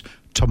games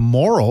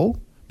tomorrow,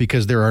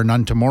 because there are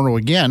none tomorrow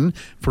again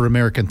for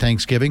American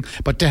Thanksgiving.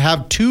 But to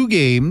have 2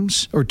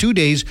 games or 2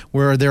 days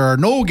where there are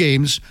no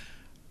games,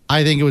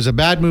 I think it was a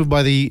bad move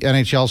by the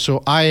NHL.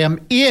 So I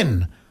am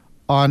in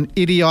on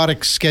idiotic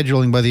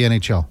scheduling by the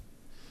NHL.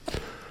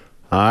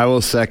 I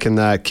will second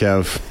that,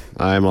 Kev.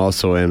 I'm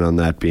also in on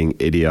that being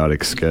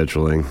idiotic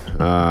scheduling.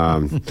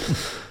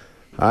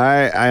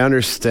 I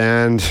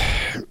understand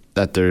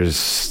that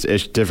there's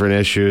different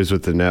issues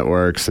with the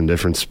networks and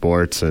different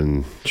sports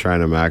and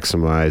trying to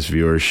maximize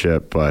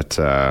viewership, but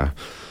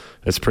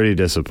it's pretty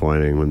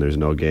disappointing when there's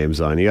no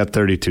games on. You got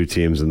 32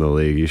 teams in the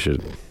league.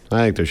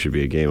 I think there should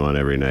be a game on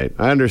every night.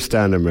 I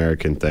understand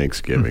American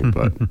Thanksgiving,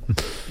 but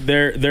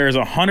there's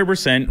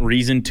 100%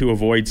 reason to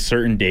avoid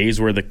certain days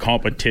where the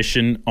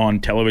competition on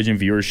television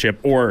viewership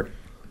or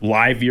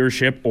live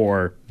viewership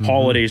or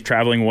holidays,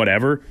 traveling,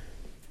 whatever.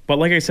 But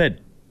like I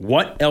said,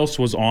 what else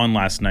was on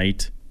last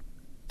night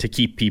to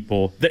keep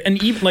people?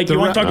 And even like you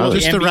want to talk about the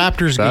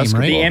Raptors game,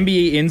 right? The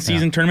NBA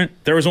in-season tournament.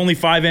 There was only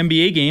 5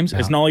 NBA games. Yeah.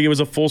 It's not like it was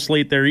a full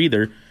slate there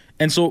either.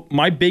 And so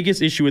my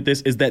biggest issue with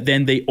this is that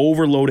then they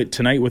overload it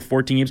tonight with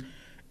 14 games.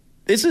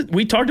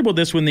 We talked about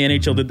this when the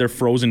NHL did their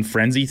Frozen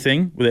Frenzy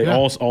thing, where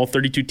all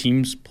 32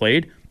 teams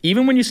played.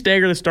 Even when you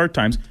stagger the start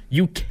times,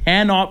 you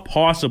cannot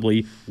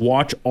possibly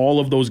watch all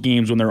of those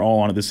games when they're all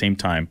on at the same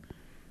time.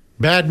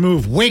 Bad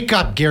move. Wake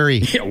up, Gary.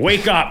 Yeah,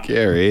 wake up.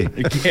 Gary.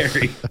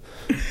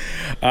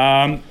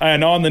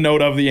 And on the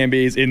note of the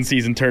NBA's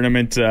in-season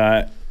tournament,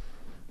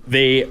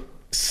 they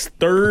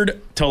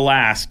third to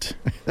last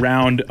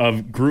round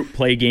of group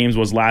play games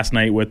was last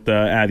night with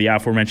the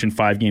aforementioned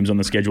 5 games on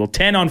the schedule.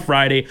 10 on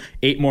Friday,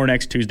 8 more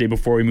next Tuesday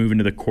before we move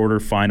into the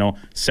quarterfinal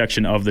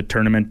section of the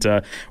tournament.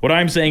 What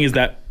I'm saying is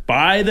that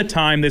by the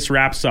time this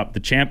wraps up, the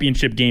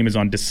championship game is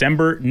on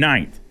December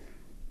 9th.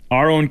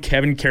 Our own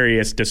Kevin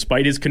Karius,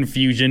 despite his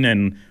confusion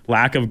and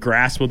lack of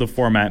grasp of the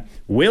format,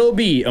 will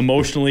be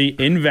emotionally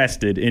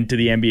invested into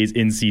the NBA's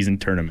in-season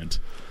tournament.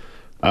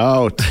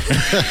 Out.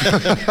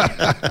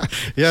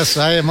 Yes,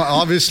 I am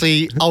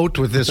obviously out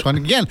with this one.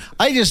 Again,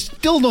 I just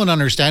still don't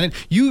understand it.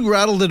 You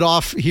rattled it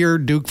off here,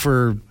 Duke,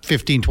 for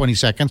 15, 20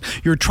 seconds.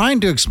 You're trying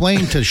to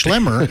explain to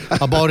Schlemmer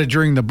about it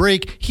during the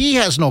break. He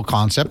has no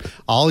concept.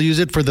 I'll use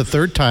it for the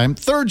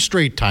third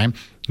straight time.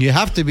 You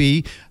have to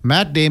be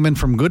Matt Damon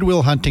from Good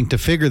Will Hunting to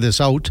figure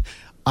this out.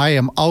 I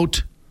am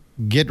out.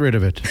 Get rid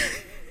of it.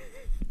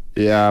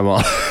 Yeah, I'm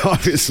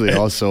obviously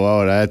also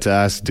out. I had to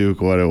ask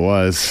Duke what it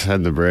was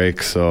at the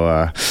break. So,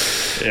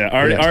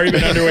 already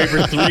been underway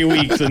for 3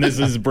 weeks, and this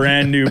is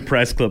brand new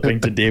press clipping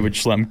to David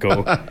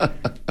Schlemko.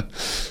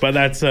 But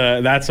that's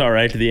all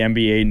right. The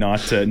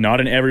NBA not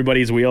in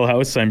everybody's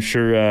wheelhouse. I'm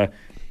sure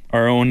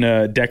our own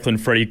Declan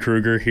Freddy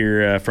Krueger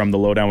here from the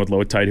Lowdown with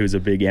Low Tide, who's a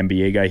big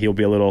NBA guy, he'll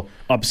be a little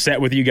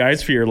upset with you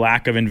guys for your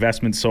lack of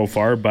investment so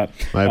far. But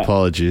my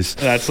apologies.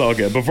 That's all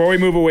good. Before we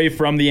move away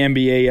from the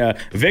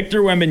NBA,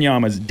 Victor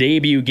Wembanyama's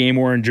debut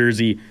game-worn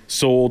jersey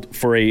sold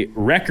for a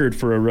record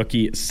for a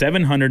rookie,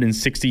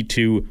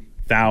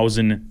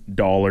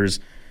 $762,000.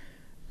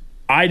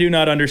 I do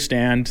not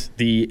understand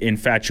the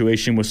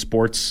infatuation with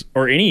sports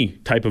or any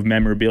type of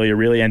memorabilia,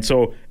 really. And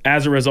so,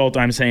 as a result,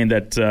 I'm saying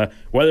that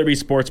whether it be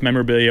sports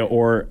memorabilia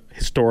or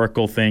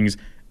historical things,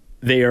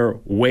 they are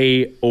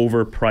way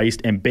overpriced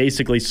and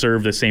basically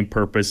serve the same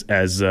purpose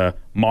as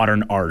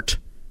modern art.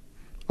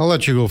 I'll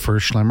let you go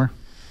first, Schlemmer.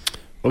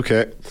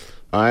 Okay.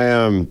 I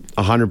am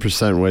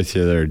 100% with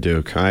you there,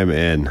 Duke. I'm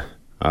in.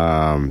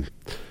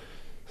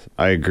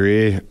 I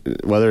agree.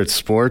 Whether it's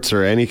sports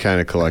or any kind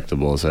of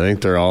collectibles, I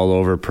think they're all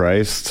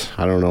overpriced.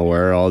 I don't know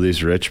where all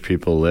these rich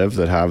people live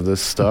that have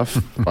this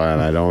stuff, but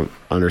I don't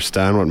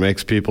understand what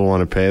makes people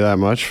want to pay that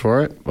much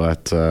for it.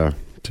 But to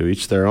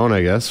each their own,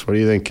 I guess. What do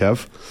you think,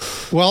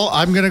 Kev? Well,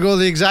 I'm going to go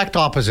the exact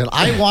opposite.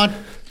 I want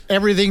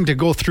everything to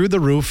go through the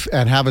roof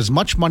and have as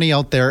much money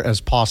out there as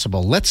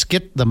possible. Let's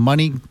get the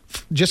money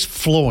just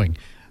flowing.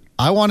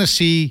 I want to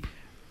see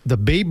the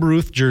Babe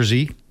Ruth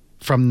jersey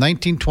from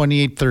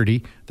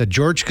 1928-30 that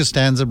George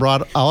Costanza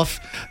brought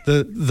off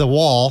the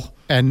wall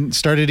and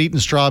started eating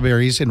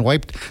strawberries and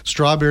wiped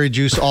strawberry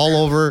juice all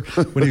over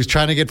when he was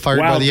trying to get fired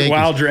by the Yankees.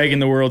 While dragging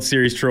the World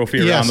Series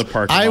trophy around the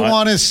parking lot. I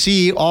want to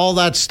see all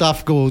that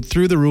stuff go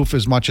through the roof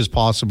as much as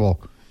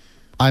possible.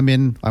 I'm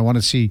in. I want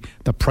to see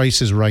the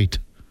price is right.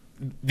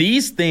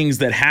 These things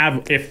that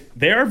have, if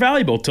they are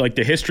valuable to like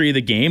the history of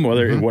the game,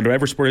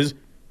 whatever sport is,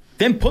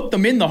 then put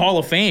them in the Hall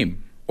of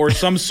Fame. Or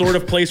some sort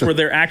of place where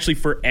they're actually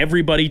for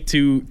everybody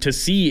to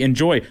see,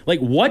 enjoy. Like,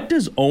 what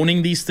does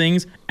owning these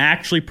things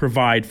actually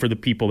provide for the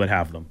people that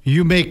have them?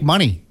 You make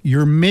money.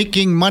 You're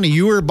making money.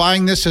 You are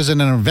buying this as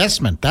an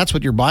investment. That's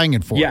what you're buying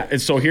it for. Yeah,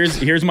 and so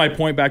here's my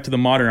point back to the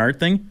modern art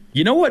thing.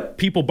 You know what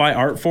people buy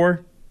art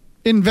for?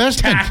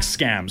 Investment. Tax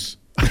scams.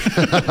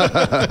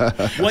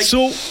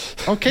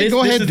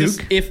 Go ahead,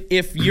 Duke.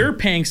 If you're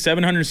paying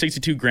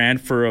 $762,000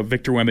 for a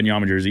Victor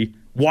Wembanyama jersey,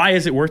 why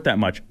is it worth that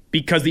much?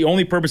 Because the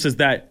only purpose is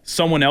that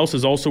someone else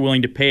is also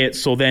willing to pay it.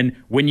 So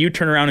then when you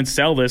turn around and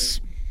sell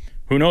this,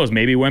 who knows?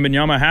 Maybe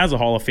Wembanyama has a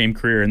Hall of Fame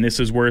career and this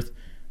is worth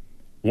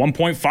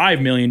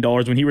 $1.5 million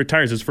when he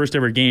retires his first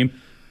ever game.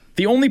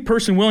 The only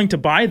person willing to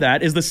buy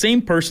that is the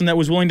same person that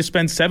was willing to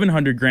spend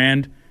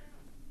 $700,000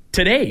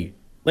 today.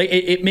 Like,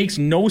 it makes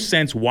no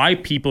sense why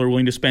people are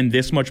willing to spend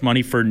this much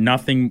money for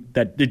nothing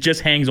that it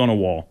just hangs on a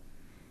wall.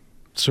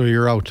 So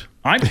you're out.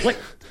 I'm like...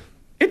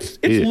 It's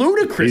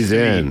ludicrous. He's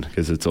in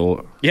because it's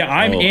old. Yeah,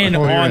 I'm in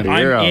on it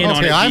being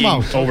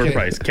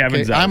overpriced.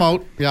 Kevin's out. I'm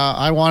out. Yeah,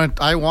 I want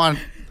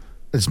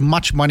as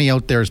much money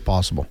out there as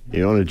possible.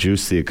 You want to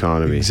juice the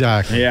economy.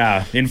 Exactly.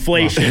 Yeah,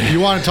 inflation. You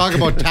want to talk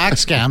about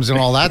tax scams and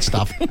all that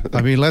stuff.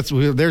 I mean,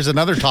 there's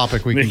another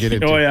topic we can get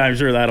into. Oh yeah, I'm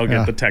sure that'll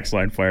get the text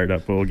line fired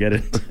up. But we'll get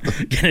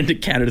into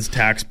Canada's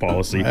tax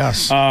policy.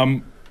 Yes. All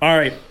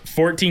right.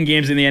 14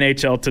 games in the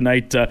NHL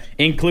tonight,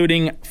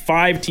 including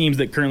 5 teams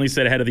that currently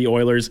sit ahead of the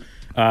Oilers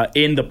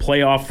in the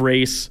playoff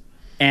race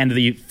and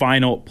the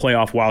final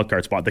playoff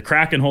wildcard spot. The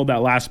Kraken hold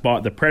that last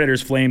spot. The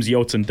Predators, Flames,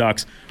 Yotes, and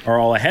Ducks are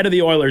all ahead of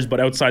the Oilers, but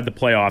outside the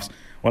playoffs.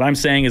 What I'm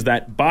saying is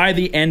that by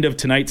the end of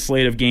tonight's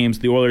slate of games,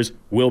 the Oilers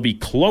will be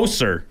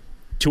closer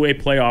to a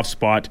playoff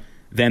spot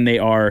than they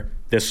are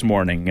this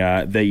morning.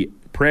 The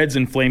Preds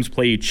and Flames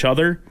play each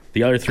other.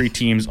 The other 3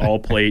 teams all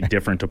play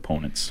different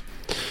opponents.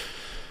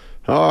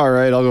 All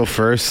right, I'll go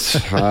first.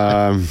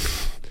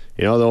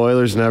 The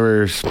Oilers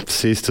never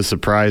cease to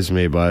surprise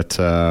me, but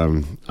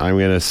I'm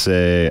going to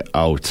say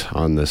out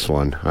on this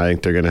one. I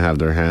think they're going to have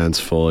their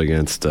hands full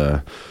against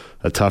a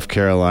a tough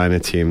Carolina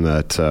team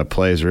that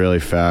plays really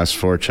fast,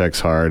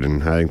 forechecks hard,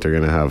 and I think they're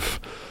going to have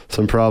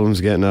some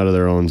problems getting out of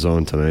their own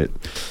zone tonight.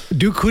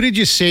 Duke, who did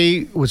you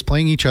say was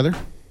playing each other?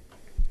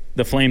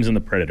 The Flames and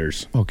the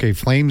Predators. Okay,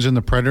 Flames and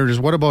the Predators.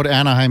 What about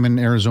Anaheim and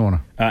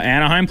Arizona?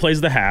 Anaheim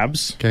plays the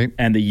Habs. Okay.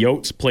 And the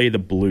Yotes play the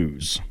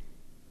Blues.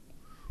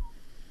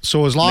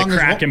 So as long the as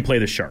Kraken play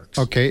the Sharks.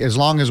 Okay, as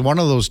long as one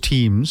of those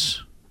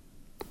teams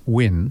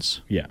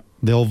wins, Yeah.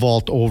 they'll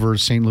vault over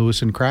St.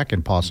 Louis and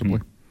Kraken possibly.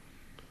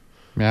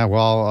 Mm-hmm. Yeah,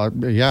 well,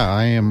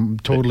 I am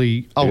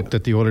totally out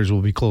that the Oilers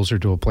will be closer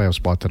to a playoff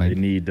spot tonight. They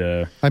need...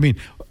 I mean,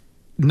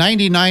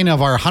 99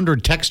 of our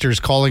 100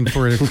 texters calling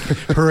for a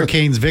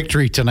Hurricanes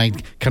victory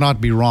tonight cannot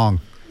be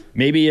wrong.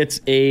 Maybe it's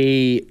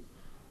a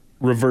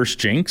reverse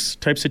jinx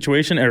type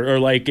situation, or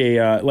like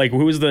a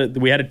who was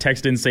we had a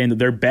text in saying that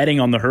they're betting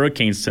on the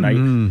Hurricanes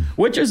tonight,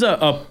 which is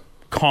a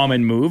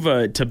common move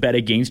to bet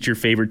against your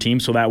favorite team,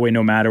 so that way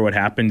no matter what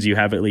happens you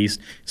have at least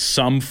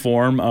some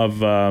form of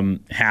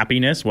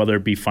happiness, whether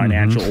it be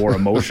financial or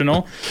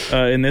emotional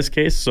in this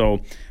case.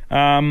 So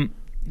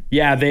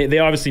yeah, they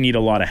obviously need a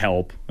lot of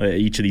help,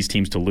 each of these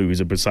teams, to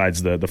lose.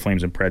 Besides the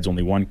Flames and Preds,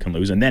 only one can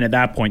lose. And then at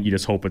that point, you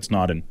just hope it's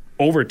not an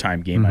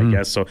overtime game, I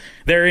guess. So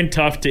they're in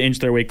tough to inch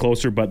their way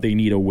closer, but they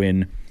need a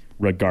win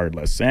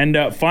regardless. And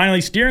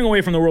finally, steering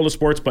away from the world of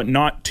sports, but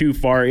not too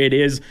far, it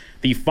is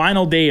the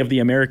final day of the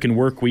American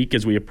work week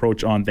as we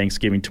approach on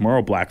Thanksgiving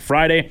tomorrow, Black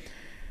Friday.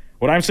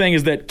 What I'm saying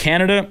is that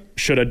Canada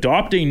should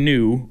adopt a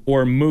new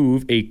or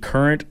move a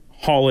current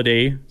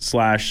holiday /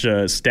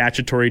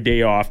 statutory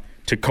day off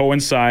to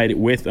coincide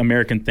with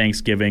American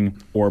Thanksgiving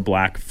or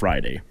Black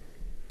Friday.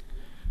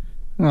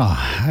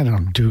 Oh, I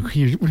don't know, Duke.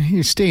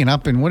 You're staying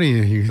up, and what are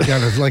you? You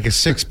got like a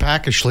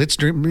 6-pack of Schlitz,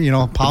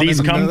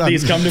 pounding.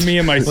 These come to me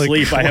in my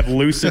sleep. I have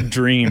lucid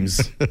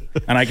dreams,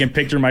 and I can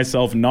picture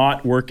myself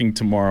not working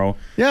tomorrow.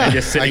 Yeah, and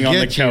just sitting on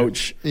the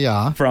couch.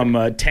 Yeah. From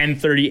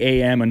 10:30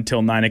 a.m.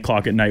 until 9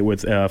 o'clock at night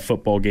with a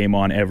football game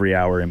on every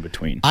hour in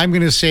between. I'm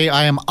going to say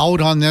I am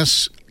out on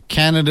this.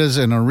 Canada's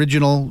an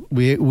original.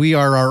 We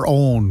are our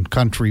own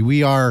country. We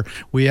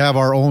have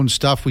our own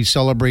stuff. We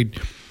celebrate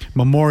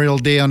Memorial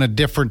Day on a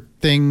different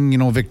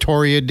thing.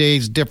 Victoria Day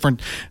is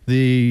different. The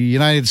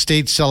United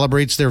States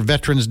celebrates their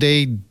Veterans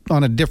Day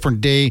on a different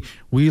day.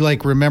 We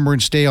like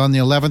Remembrance Day on the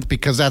 11th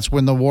because that's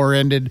when the war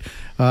ended.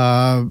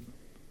 I'm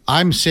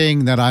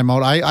saying that I'm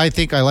out. I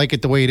think I like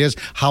it the way it is.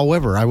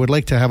 However, I would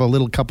like to have a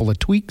little couple of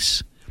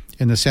tweaks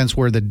in the sense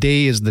where the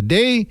day is the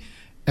day,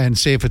 and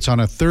say if it's on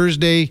a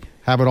Thursday,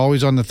 have it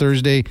always on the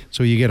Thursday,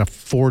 so you get a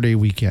 4-day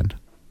weekend.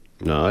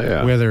 Oh,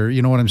 yeah. Whether,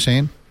 you know what I'm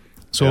saying?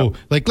 So,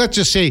 like, let's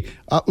just say,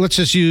 let's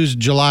just use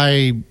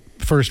July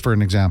 1st for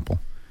an example,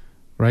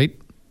 right?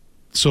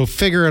 So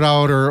figure it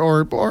out,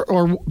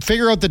 or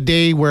figure out the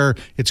day where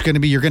it's going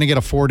to be, you're going to get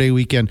a 4-day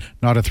weekend,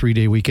 not a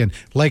 3-day weekend,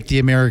 like the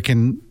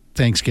American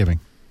Thanksgiving.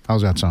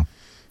 How's that sound?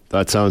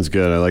 That sounds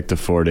good. I like the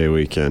 4-day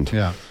weekend.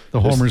 Yeah. The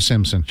Homer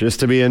Simpson. Just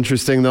to be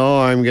interesting,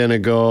 though, I'm going to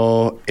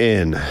go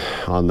in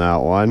on that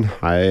one.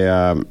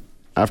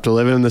 After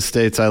living in the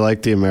States, I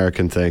like the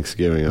American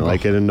Thanksgiving. I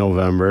like it in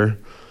November.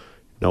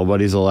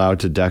 Nobody's allowed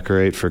to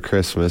decorate for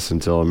Christmas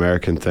until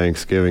American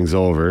Thanksgiving's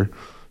over.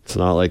 It's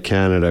not like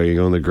Canada. You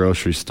go in the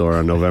grocery store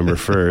on November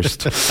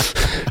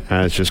 1st,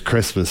 and it's just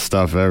Christmas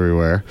stuff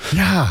everywhere.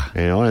 Yeah.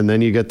 And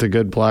then you get the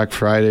good Black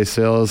Friday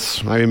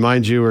sales. I mean,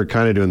 mind you, we're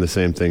kind of doing the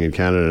same thing in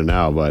Canada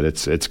now, but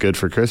it's good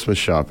for Christmas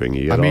shopping.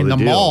 You get all the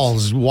deals.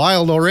 Mall's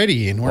wild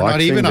already, and we're Boxing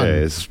not even on. Day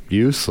is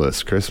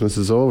useless. Christmas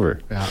is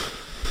over. Yeah.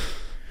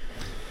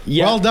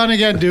 Yeah. Well done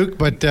again, Duke.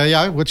 But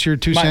what's your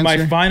 2 cents?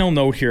 My final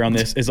note here on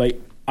this is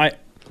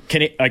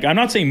I'm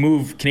not saying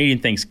move Canadian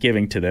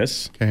Thanksgiving to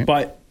this,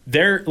 but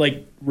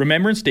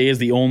Remembrance Day is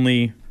the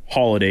only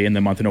holiday in the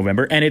month of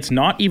November, and it's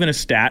not even a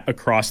stat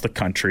across the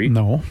country.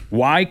 No.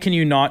 Why can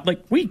you not,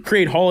 we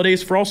create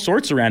holidays for all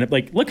sorts around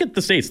it. Look at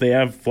the States. They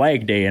have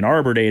Flag Day and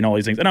Arbor Day and all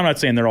these things. And I'm not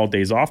saying they're all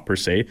days off per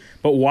se,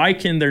 but why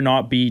can there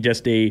not be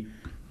just a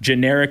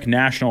generic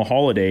national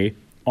holiday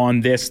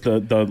on this,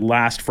 the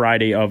last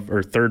Friday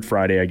or third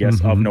Friday, I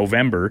guess, of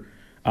November?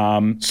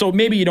 So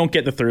maybe you don't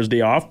get the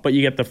Thursday off, but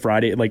you get the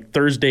Friday,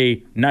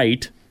 Thursday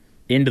night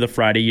into the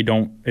Friday,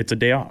 it's a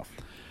day off.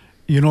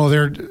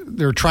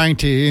 They're trying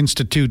to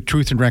institute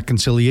Truth and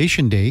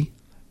Reconciliation Day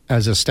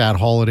as a stat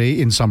holiday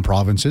in some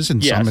provinces,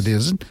 and some it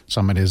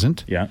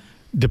isn't. Yeah.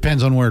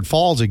 Depends on where it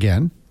falls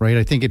again, right?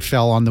 I think it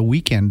fell on the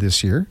weekend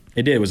this year.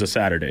 It did. It was a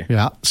Saturday.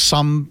 Yeah.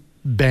 Some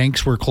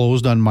banks were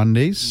closed on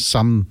Mondays.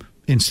 Some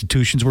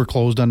institutions were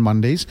closed on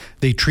Mondays.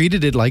 They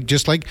treated it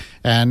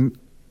and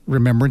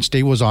Remembrance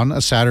Day was on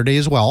a Saturday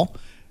as well.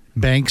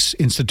 Banks,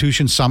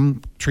 institutions,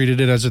 some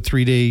treated it as a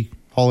 3-day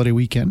holiday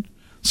weekend.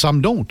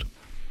 Some don't.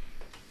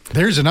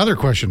 There's another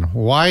question.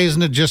 Why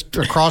isn't it just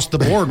across the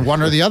board,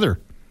 one or the other?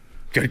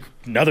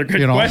 Another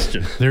good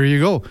question. There you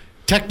go.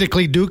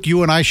 Technically, Duke,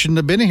 you and I shouldn't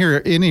have been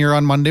in here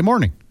on Monday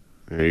morning.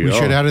 We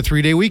should have had a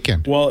 3-day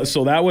weekend. Well,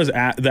 so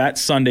that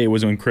Sunday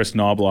was when Chris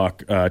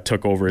Knobloch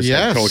took over as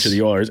head coach of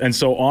the Oilers. And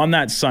so on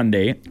that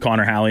Sunday,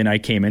 Connor Halley and I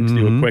came in to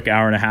do a quick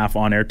hour and a half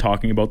on air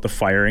talking about the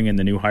firing and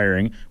the new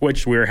hiring,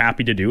 which we were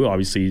happy to do.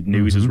 Obviously,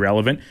 news is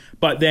relevant.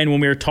 But then when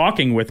we were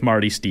talking with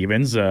Marty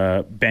Stevens,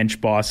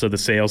 bench boss of the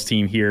sales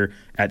team here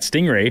at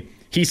Stingray,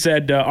 he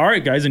said, all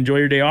right, guys, enjoy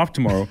your day off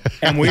tomorrow.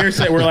 And we're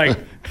like,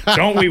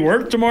 don't we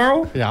work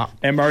tomorrow? Yeah.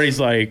 And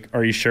Marty's like,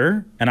 are you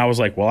sure? And I was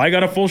like, well, I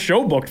got a full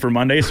show booked for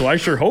Monday, so I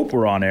sure hope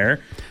we're on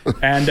air.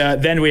 And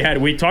then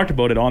we talked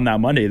about it on that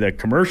Monday. The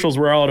commercials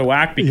were all out of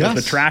whack because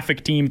the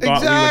traffic team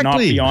thought we would not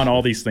be on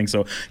all these things.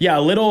 So, yeah,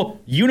 a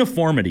little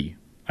uniformity,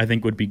 I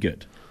think, would be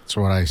good. That's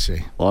what I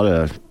see. A lot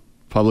of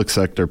public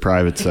sector,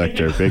 private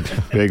sector,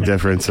 big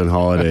difference in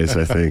holidays,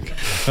 I think.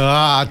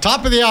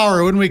 Top of the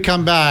hour when we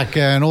come back,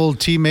 an old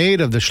teammate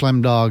of the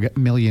Schlemdog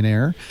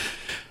millionaire,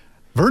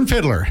 Vern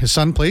Fiddler. His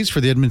son plays for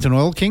the Edmonton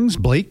Oil Kings.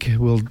 Blake,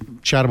 we'll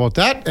chat about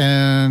that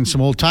and some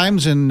old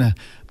times and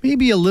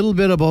maybe a little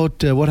bit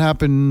about what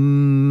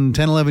happened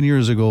 10, 11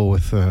 years ago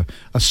with a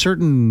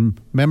certain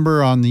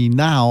member on the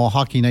now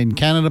Hockey Night in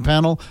Canada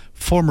panel,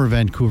 former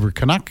Vancouver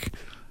Canuck,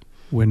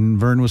 when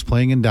Vern was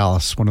playing in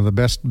Dallas. One of the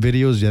best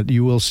videos that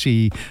you will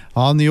see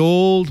on the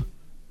old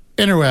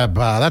interweb.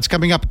 That's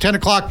coming up at 10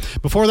 o'clock.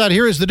 Before that,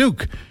 here is the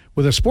Duke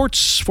with a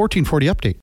Sports 1440 update.